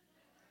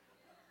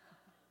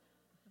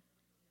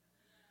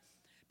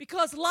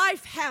 Because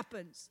life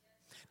happens.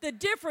 The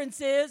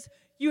difference is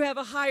you have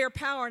a higher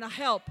power and a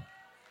help.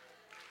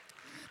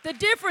 The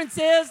difference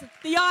is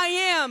the I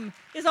am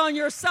is on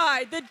your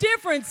side. The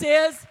difference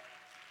is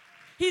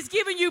he's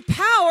given you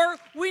power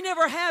we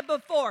never had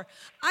before.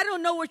 I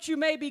don't know what you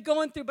may be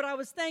going through, but I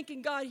was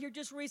thanking God here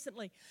just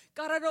recently.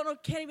 God, I don't know,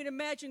 can't even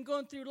imagine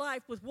going through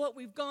life with what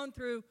we've gone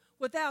through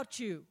without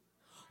you.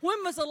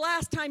 When was the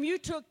last time you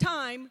took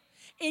time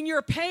in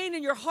your pain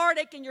and your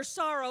heartache and your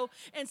sorrow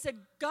and said,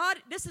 God,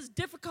 this is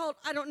difficult,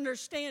 I don't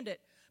understand it.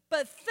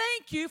 But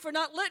thank you for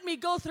not letting me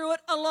go through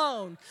it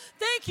alone.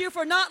 Thank you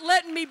for not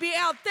letting me be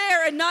out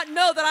there and not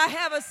know that I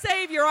have a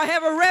Savior, I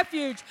have a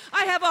refuge,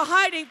 I have a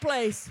hiding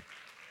place.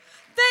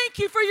 Thank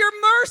you for your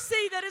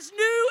mercy that is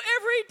new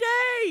every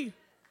day.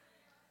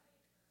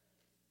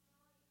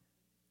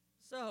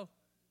 So,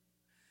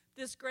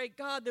 this great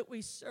God that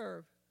we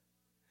serve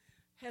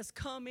has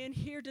come in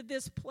here to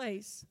this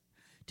place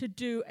to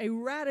do a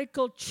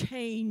radical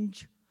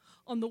change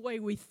on the way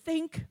we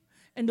think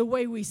and the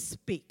way we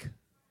speak.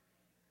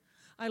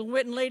 I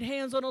went and laid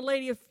hands on a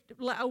lady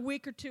a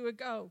week or two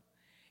ago,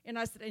 and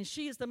I said, and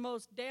she is the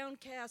most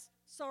downcast,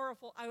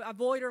 sorrowful. I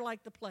avoid her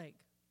like the plague.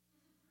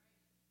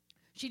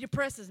 She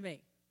depresses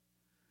me.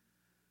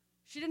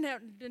 She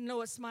didn't know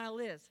what smile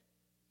is.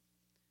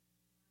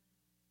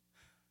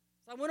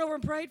 So I went over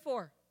and prayed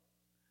for her.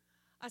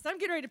 I said, I'm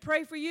getting ready to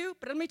pray for you,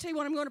 but let me tell you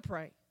what I'm going to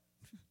pray.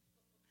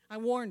 I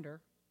warned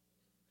her.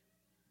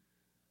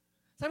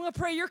 So I'm going to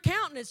pray your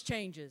countenance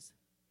changes.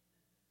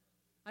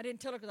 I didn't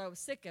tell her because I was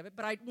sick of it,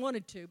 but I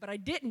wanted to, but I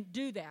didn't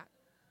do that.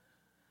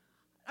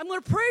 I'm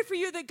going to pray for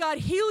you that God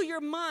heal your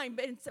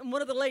mind. And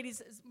one of the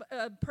ladies,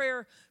 a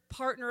prayer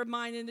partner of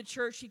mine in the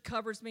church, she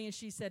covers me, and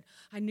she said,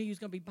 I knew you was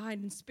going to be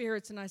binding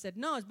spirits. And I said,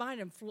 no, it's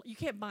binding. You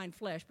can't bind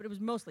flesh, but it was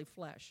mostly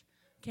flesh.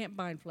 Can't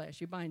bind flesh.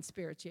 You bind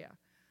spirits, yeah.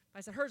 I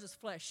said, hers is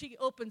flesh. She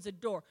opens a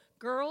door.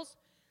 Girls,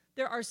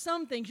 there are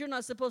some things you're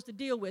not supposed to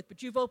deal with,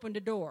 but you've opened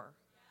a door.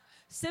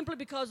 Simply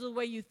because of the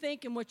way you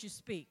think and what you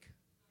speak.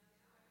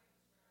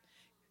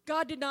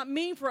 God did not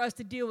mean for us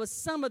to deal with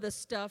some of the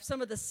stuff,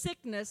 some of the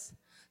sickness,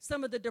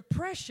 some of the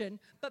depression,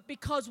 but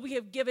because we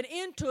have given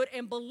into it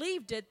and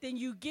believed it, then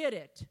you get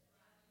it.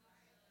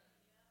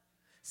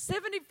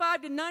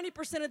 75 to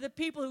 90% of the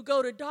people who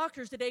go to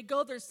doctors today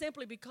go there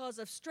simply because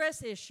of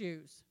stress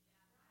issues.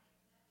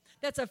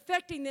 that's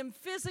affecting them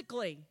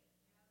physically.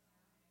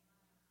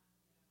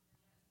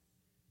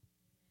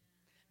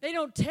 They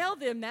don't tell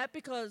them that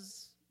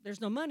because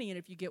there's no money in it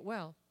if you get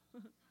well.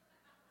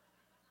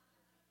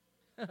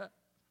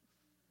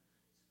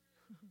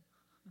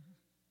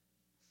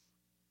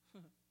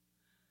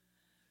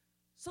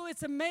 So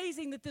it's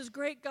amazing that this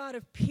great God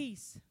of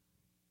peace,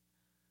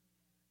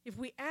 if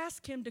we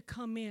ask him to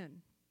come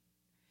in,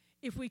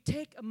 if we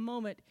take a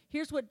moment,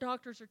 here's what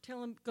doctors are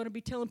going to be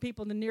telling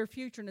people in the near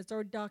future, and it's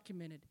already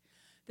documented.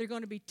 They're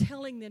going to be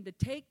telling them to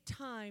take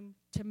time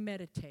to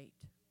meditate.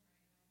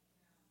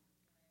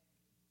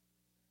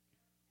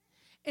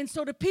 And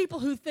so to people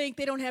who think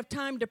they don't have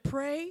time to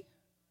pray,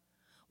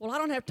 well, I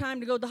don't have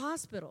time to go to the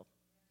hospital.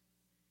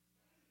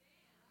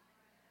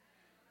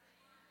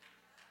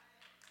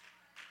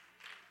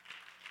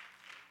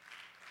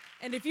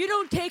 And if you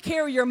don't take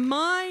care of your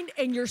mind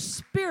and your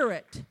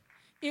spirit,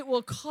 it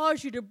will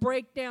cause you to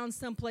break down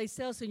someplace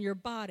else in your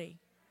body.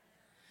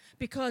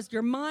 Because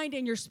your mind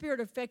and your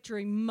spirit affect your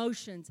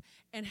emotions.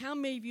 And how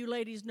many of you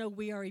ladies know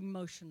we are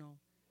emotional?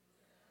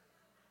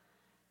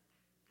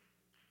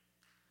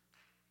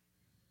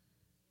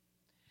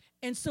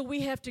 And so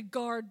we have to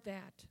guard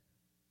that.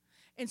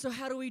 And so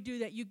how do we do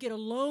that? You get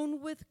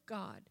alone with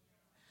God.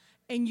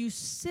 And you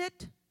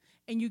sit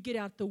and you get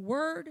out the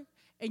Word.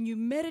 And you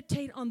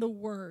meditate on the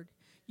Word.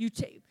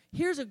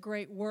 Here's a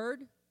great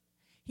word.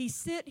 He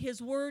sent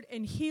his Word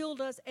and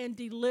healed us and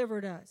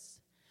delivered us.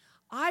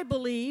 I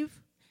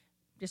believe,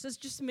 this is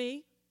just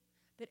me,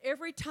 that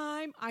every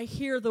time I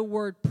hear the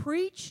Word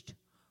preached,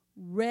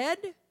 read,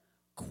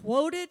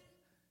 quoted,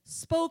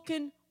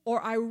 spoken,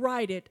 or I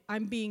write it,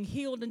 I'm being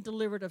healed and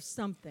delivered of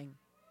something.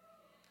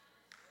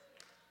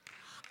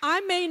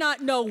 I may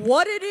not know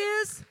what it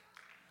is.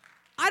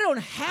 I don't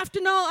have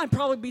to know. I'd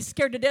probably be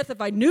scared to death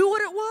if I knew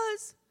what it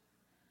was.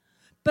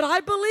 But I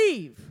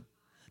believe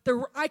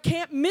that I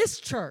can't miss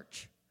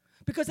church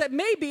because that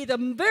may be the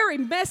very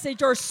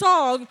message or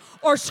song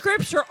or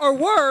scripture or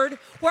word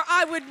where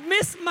I would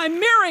miss my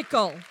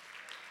miracle.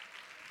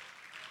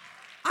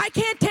 I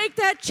can't take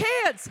that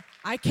chance.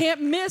 I can't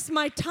miss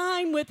my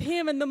time with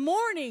him in the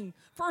morning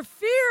for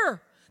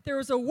fear. There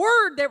was a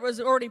word that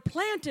was already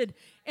planted,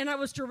 and I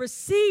was to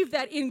receive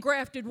that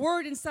engrafted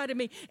word inside of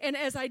me. And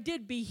as I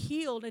did, be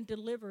healed and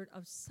delivered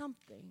of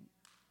something.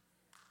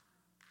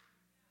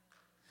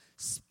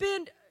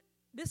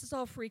 This is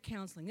all free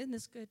counseling. Isn't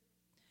this good?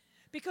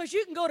 Because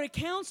you can go to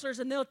counselors,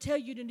 and they'll tell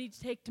you need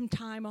to take some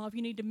time off.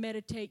 You need to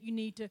meditate. You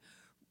need to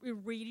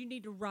read. You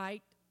need to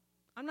write.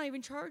 I'm not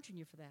even charging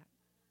you for that.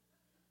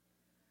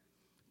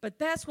 But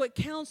that's what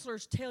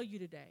counselors tell you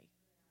today.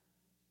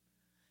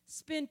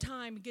 Spend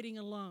time getting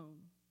alone.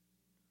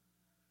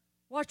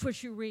 Watch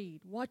what you read.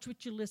 Watch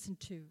what you listen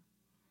to.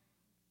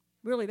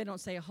 Really, they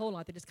don't say a whole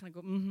lot. They just kind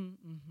of go,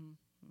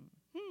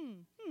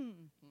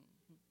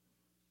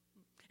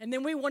 And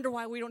then we wonder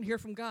why we don't hear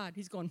from God.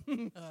 He's going,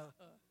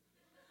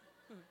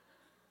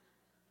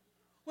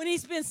 when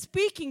he's been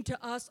speaking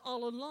to us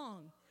all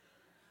along.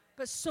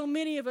 But so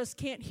many of us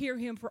can't hear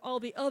him for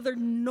all the other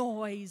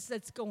noise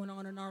that's going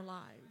on in our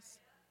lives.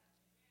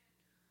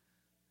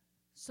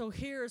 So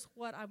here's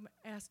what I'm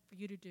asking for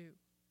you to do.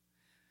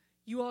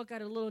 You all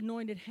got a little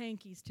anointed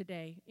hankies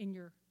today in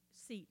your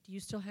seat. Do you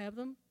still have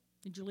them?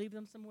 Did you leave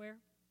them somewhere?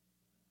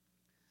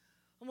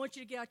 I want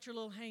you to get out your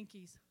little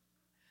hankies.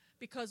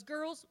 Because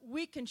girls,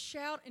 we can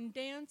shout and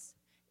dance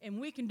and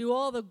we can do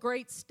all the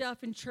great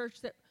stuff in church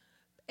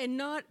and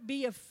not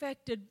be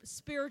affected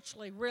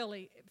spiritually,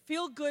 really.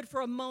 Feel good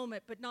for a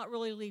moment, but not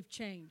really leave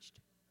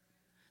changed.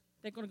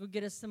 They're going to go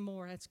get us some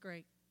more. That's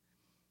great.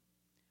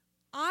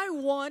 I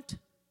want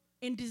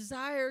and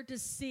desire to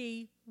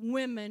see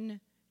women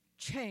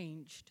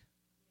changed.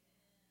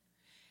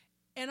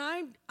 And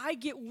I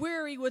get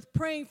weary with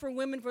praying for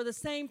women for the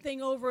same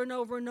thing over and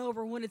over and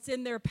over when it's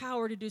in their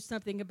power to do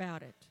something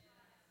about it.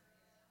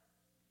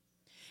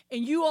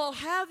 And you all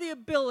have the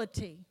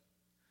ability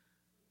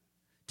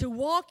to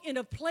walk in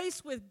a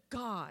place with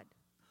God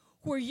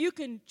where you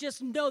can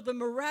just know the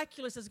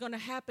miraculous is going to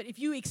happen. If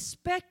you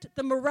expect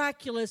the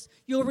miraculous,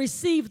 you'll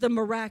receive the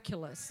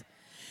miraculous.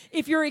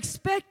 If you're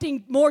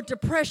expecting more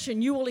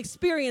depression, you will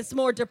experience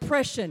more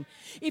depression.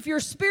 If you're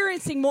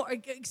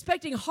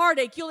expecting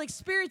heartache, you'll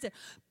experience it.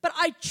 But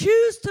I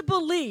choose to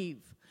believe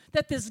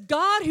that this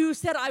God who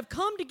said, I've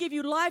come to give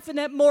you life and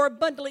that more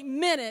abundantly,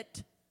 meant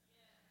it.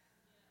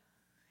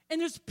 And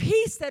there's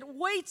peace that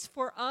waits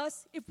for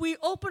us if we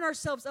open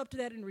ourselves up to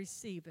that and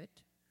receive it.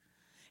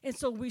 And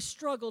so we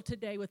struggle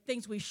today with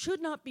things we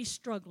should not be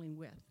struggling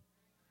with.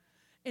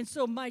 And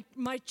so my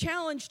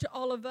challenge to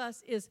all of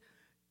us is,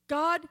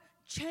 God,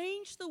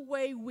 change the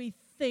way we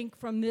think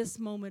from this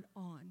moment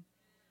on.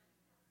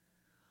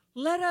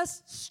 Let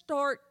us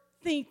start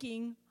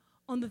thinking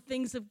on the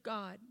things of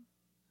God.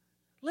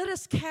 Let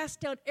us cast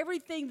down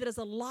everything that is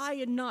a lie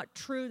and not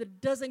true, that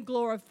doesn't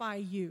glorify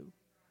you.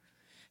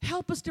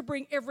 Help us to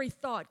bring every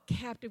thought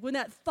captive. When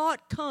that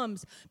thought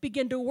comes,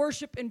 begin to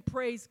worship and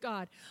praise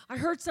God. I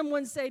heard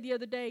someone say the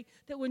other day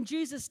that when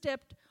Jesus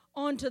stepped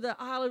onto the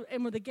island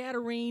and with the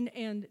Gadarene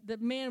and the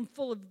man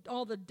full of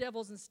all the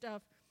devils and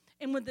stuff.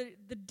 And when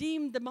the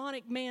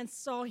demonic man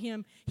saw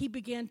him, he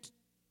began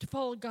to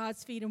fall at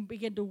God's feet and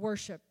began to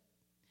worship.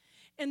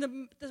 And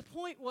the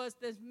point was,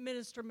 the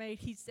minister made,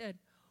 he said,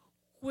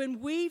 when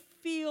we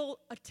feel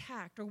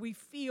attacked or we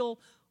feel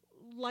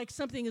like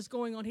something is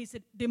going on, he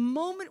said, the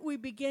moment we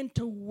begin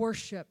to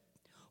worship,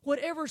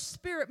 whatever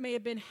spirit may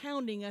have been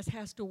hounding us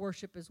has to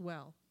worship as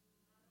well.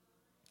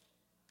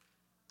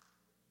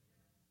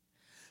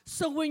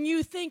 So when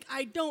you think,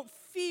 I don't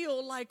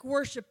feel like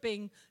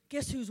worshiping,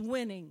 guess who's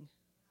winning?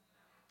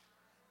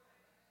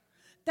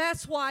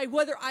 That's why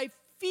whether I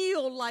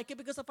feel like it,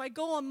 because if I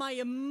go on my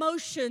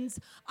emotions,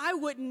 I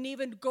wouldn't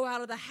even go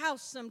out of the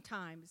house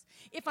sometimes.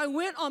 If I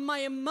went on my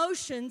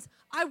emotions,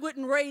 I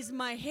wouldn't raise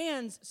my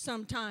hands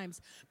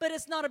sometimes. But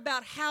it's not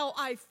about how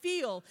I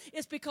feel.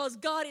 It's because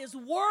God is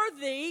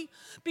worthy,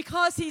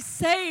 because He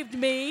saved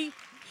me.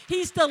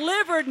 He's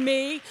delivered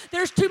me.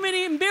 There's too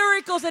many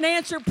miracles and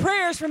answered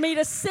prayers for me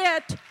to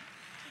sit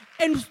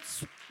and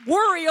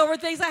worry over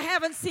things I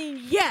haven't seen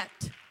yet.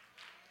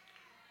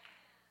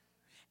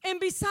 And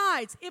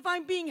besides, if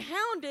I'm being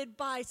hounded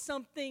by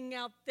something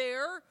out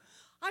there,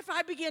 if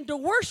I begin to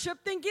worship,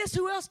 then guess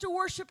who else to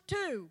worship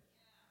to?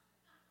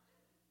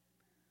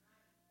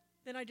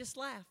 Then I just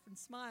laugh and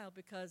smile,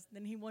 because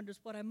then he wonders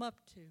what I'm up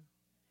to.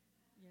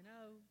 You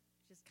know,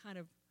 just kind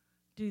of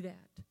do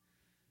that.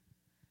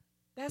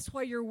 That's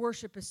why your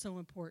worship is so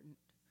important.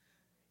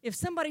 If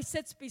somebody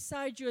sits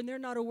beside you and they're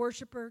not a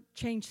worshiper,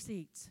 change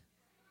seats.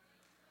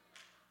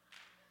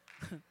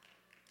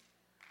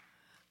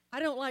 I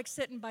don't like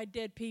sitting by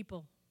dead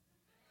people.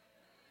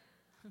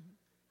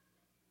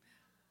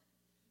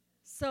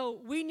 So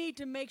we need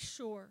to make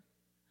sure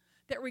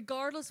that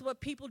regardless of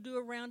what people do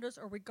around us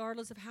or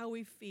regardless of how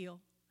we feel,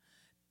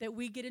 that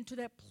we get into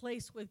that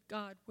place with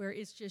God where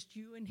it's just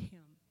you and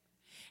Him.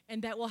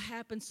 And that will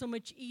happen so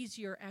much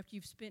easier after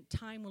you've spent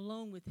time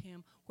alone with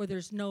Him where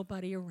there's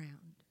nobody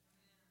around.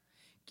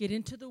 Get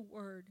into the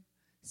Word,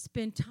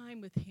 spend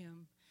time with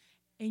Him,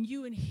 and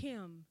you and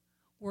Him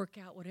work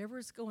out whatever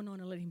is going on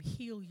and let Him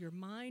heal your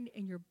mind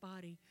and your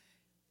body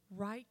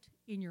right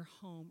in your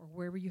home or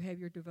wherever you have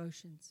your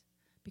devotions,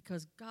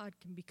 because God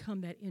can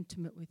become that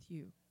intimate with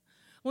you.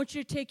 I want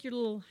you to take your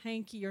little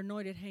hanky, your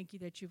anointed hanky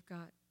that you've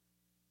got.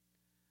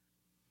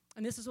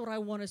 And this is what I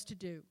want us to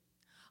do.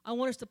 I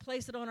want us to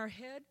place it on our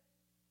head.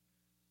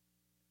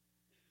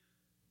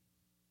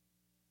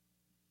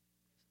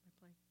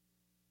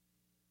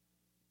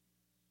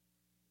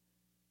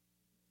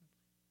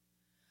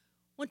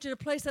 I want you to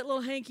place that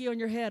little hanky on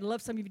your head. I love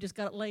some of you just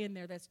got it laying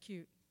there. That's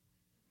cute.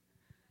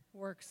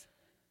 Works.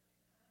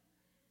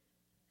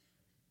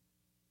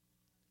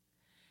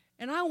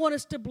 And I want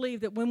us to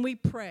believe that when we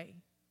pray,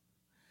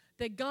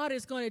 that God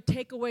is going to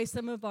take away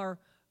some of our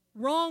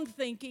wrong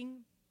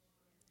thinking,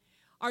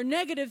 our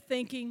negative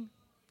thinking,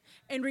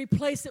 and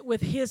replace it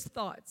with His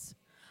thoughts.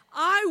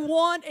 I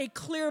want a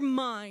clear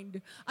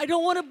mind. I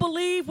don't want to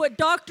believe what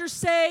doctors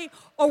say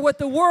or what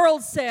the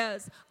world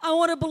says. I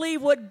want to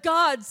believe what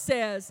God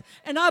says.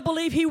 And I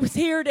believe He was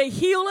here to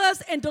heal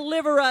us and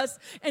deliver us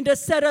and to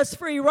set us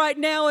free right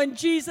now in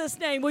Jesus'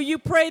 name. Will you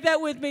pray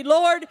that with me?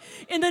 Lord,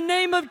 in the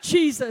name of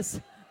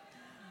Jesus,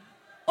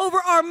 over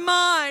our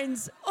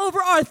minds,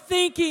 over our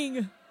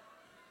thinking,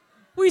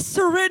 we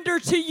surrender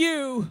to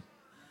you.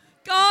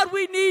 God,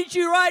 we need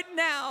you right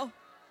now.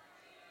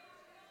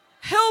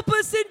 Help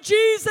us in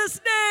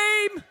Jesus'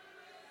 name.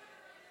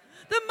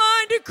 The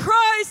mind of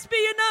Christ be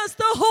in us,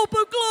 the hope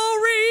of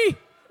glory.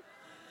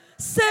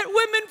 Set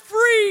women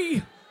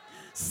free.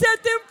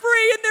 Set them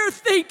free in their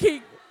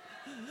thinking.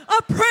 I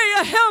pray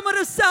a helmet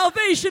of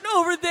salvation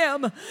over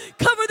them.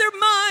 Cover their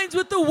minds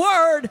with the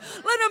Word.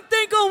 Let them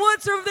think on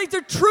whatsoever things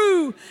are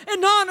true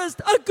and honest,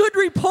 a good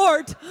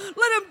report. Let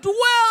them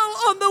dwell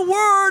on the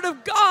Word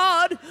of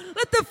God.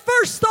 Let the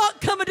first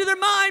thought come into their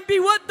mind be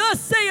what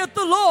thus saith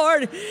the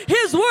Lord.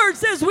 His Word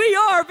says we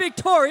are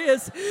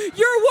victorious.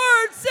 Your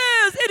Word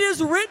says it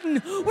is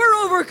written we're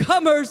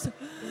overcomers.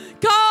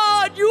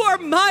 God, you are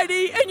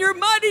mighty and you're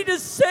mighty to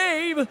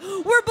save.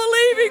 We're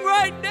believing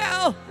right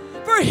now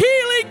for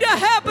healing to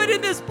happen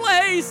in this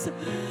place.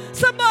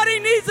 Somebody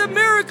needs a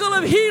miracle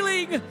of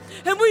healing,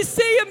 and we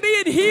see him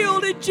being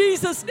healed in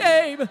Jesus'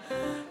 name.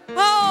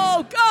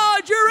 Oh,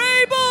 God, you're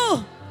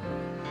able.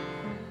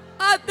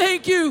 I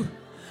thank you.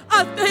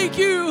 I thank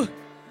you.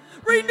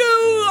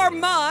 Renew our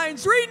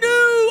minds.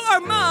 Renew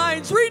our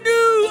minds.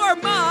 Renew our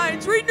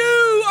minds.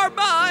 Renew our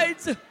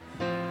minds.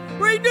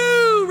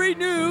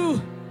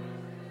 Renew.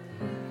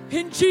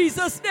 In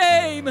Jesus'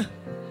 name.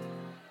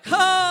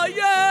 Oh,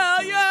 yeah.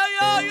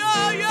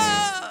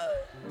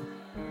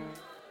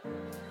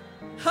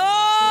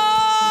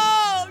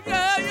 Oh,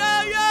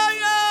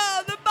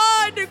 yeah. The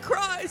mind of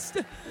Christ.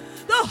 The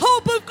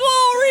hope of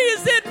glory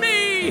is in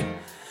me.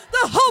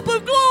 The hope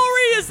of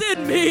glory is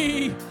in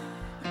me.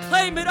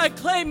 I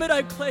claim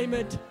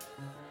it.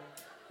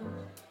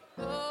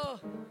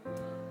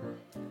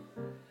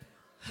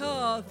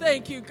 Oh,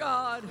 thank you,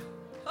 God.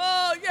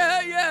 Oh,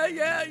 yeah.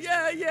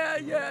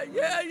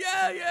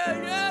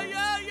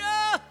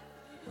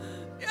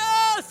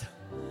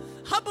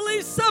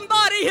 believe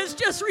somebody has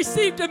just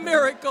received a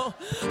miracle.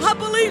 I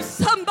believe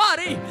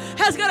somebody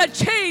has got a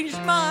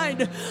changed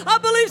mind. I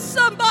believe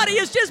somebody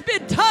has just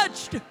been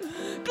touched.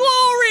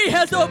 Glory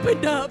has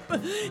opened up.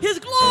 His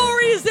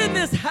glory is in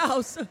this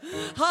house.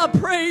 I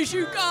praise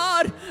you,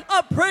 God.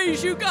 I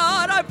praise you,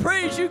 God. I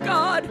praise you,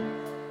 God.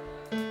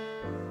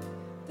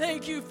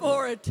 Thank you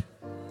for it.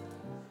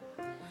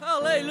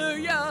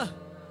 Hallelujah.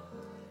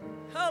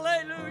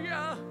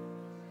 Hallelujah.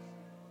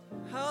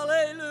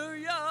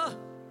 Hallelujah.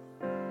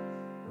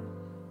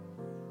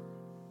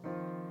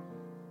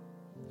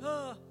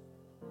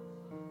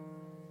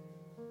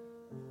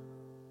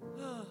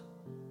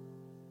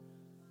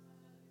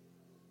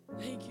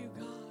 Thank you,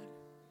 God.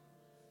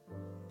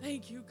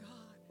 Thank you,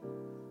 God.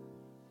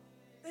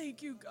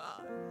 Thank you,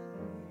 God.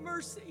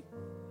 Mercy.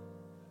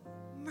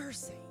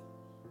 Mercy.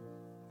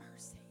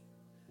 Mercy.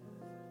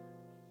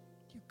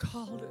 You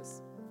called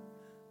us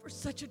for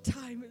such a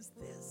time as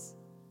this.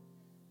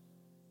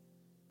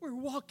 We're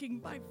walking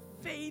by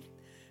faith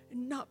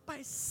and not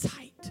by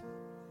sight.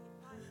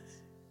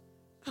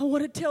 I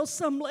want to tell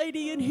some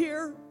lady in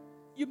here,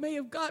 you may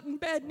have gotten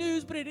bad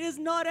news, but it is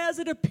not as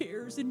it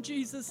appears in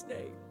Jesus'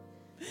 name.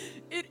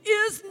 It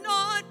is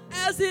not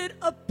as it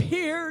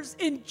appears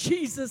in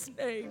Jesus'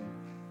 name.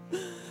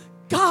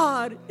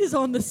 God is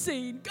on the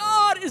scene.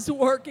 God is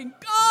working.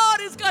 God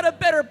has got a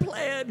better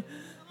plan.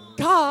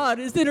 God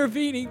is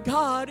intervening.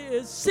 God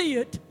is. See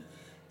it.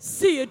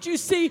 See it. You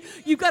see,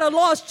 you've got a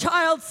lost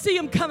child, see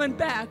him coming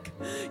back.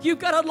 You've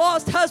got a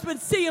lost husband,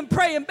 see him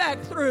praying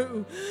back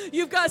through.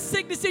 You've got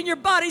sickness in your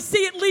body,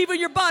 see it leaving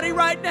your body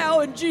right now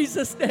in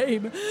Jesus'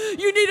 name.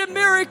 You need a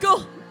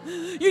miracle.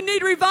 You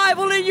need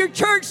revival in your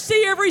church.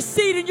 See every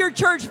seat in your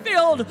church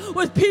filled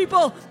with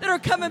people that are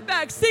coming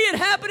back. See it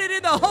happening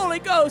in the Holy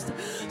Ghost.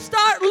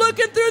 Start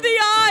looking through the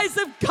eyes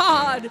of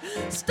God.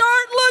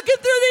 Start looking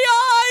through the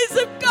eyes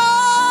of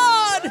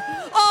God.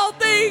 All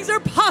things are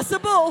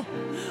possible.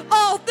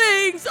 All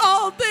things,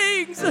 all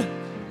things.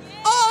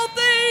 All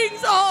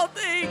things, all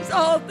things,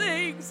 all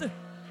things.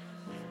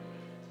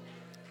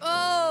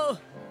 Oh,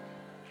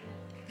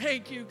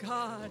 thank you,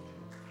 God.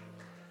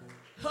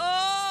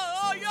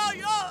 Oh, yeah,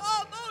 yeah,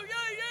 oh, yeah,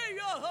 yeah,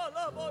 yeah,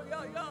 oh,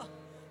 yeah, yeah.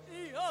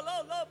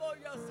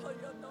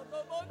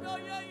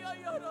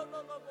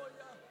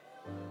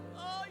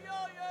 Oh,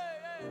 yeah.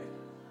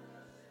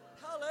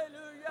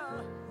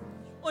 Hallelujah.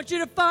 I want you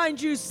to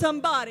find you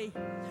somebody.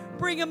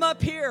 Bring them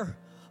up here.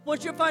 I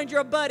want you to find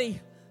your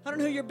buddy. I don't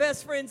know who your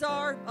best friends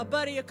are, a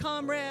buddy, a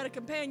comrade, a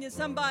companion,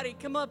 somebody.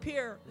 Come up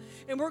here.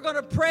 And we're going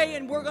to pray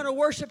and we're going to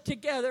worship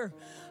together.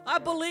 I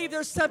believe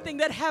there's something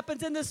that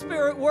happens in the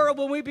spirit world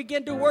when we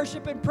begin to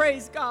worship and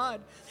praise God.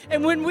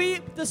 And when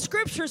the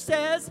scripture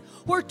says,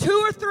 where 2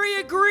 or 3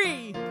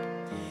 agree,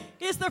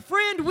 is the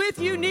friend with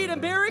you need a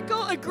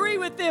miracle? Agree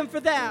with them for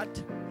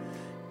that.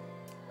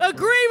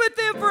 Agree with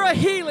them for a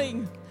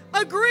healing.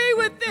 Agree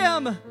with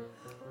them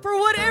for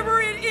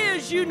whatever it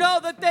is you know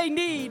that they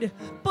need.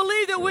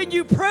 Believe that when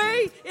you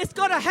pray, it's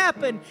going to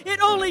happen. It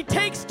only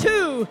takes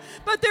 2,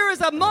 but there is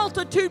a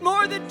multitude,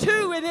 more than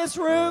 2 in this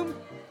room.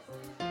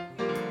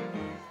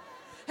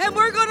 And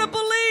we're going to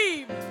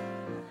believe.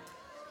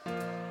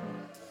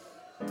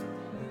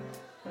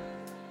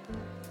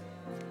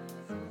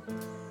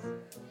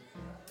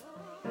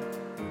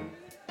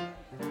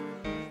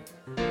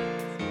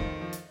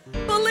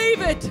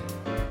 Believe it.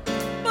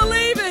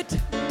 Believe it.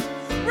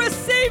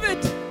 Receive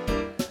it.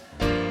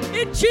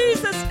 In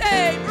Jesus'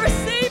 name,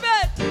 receive it.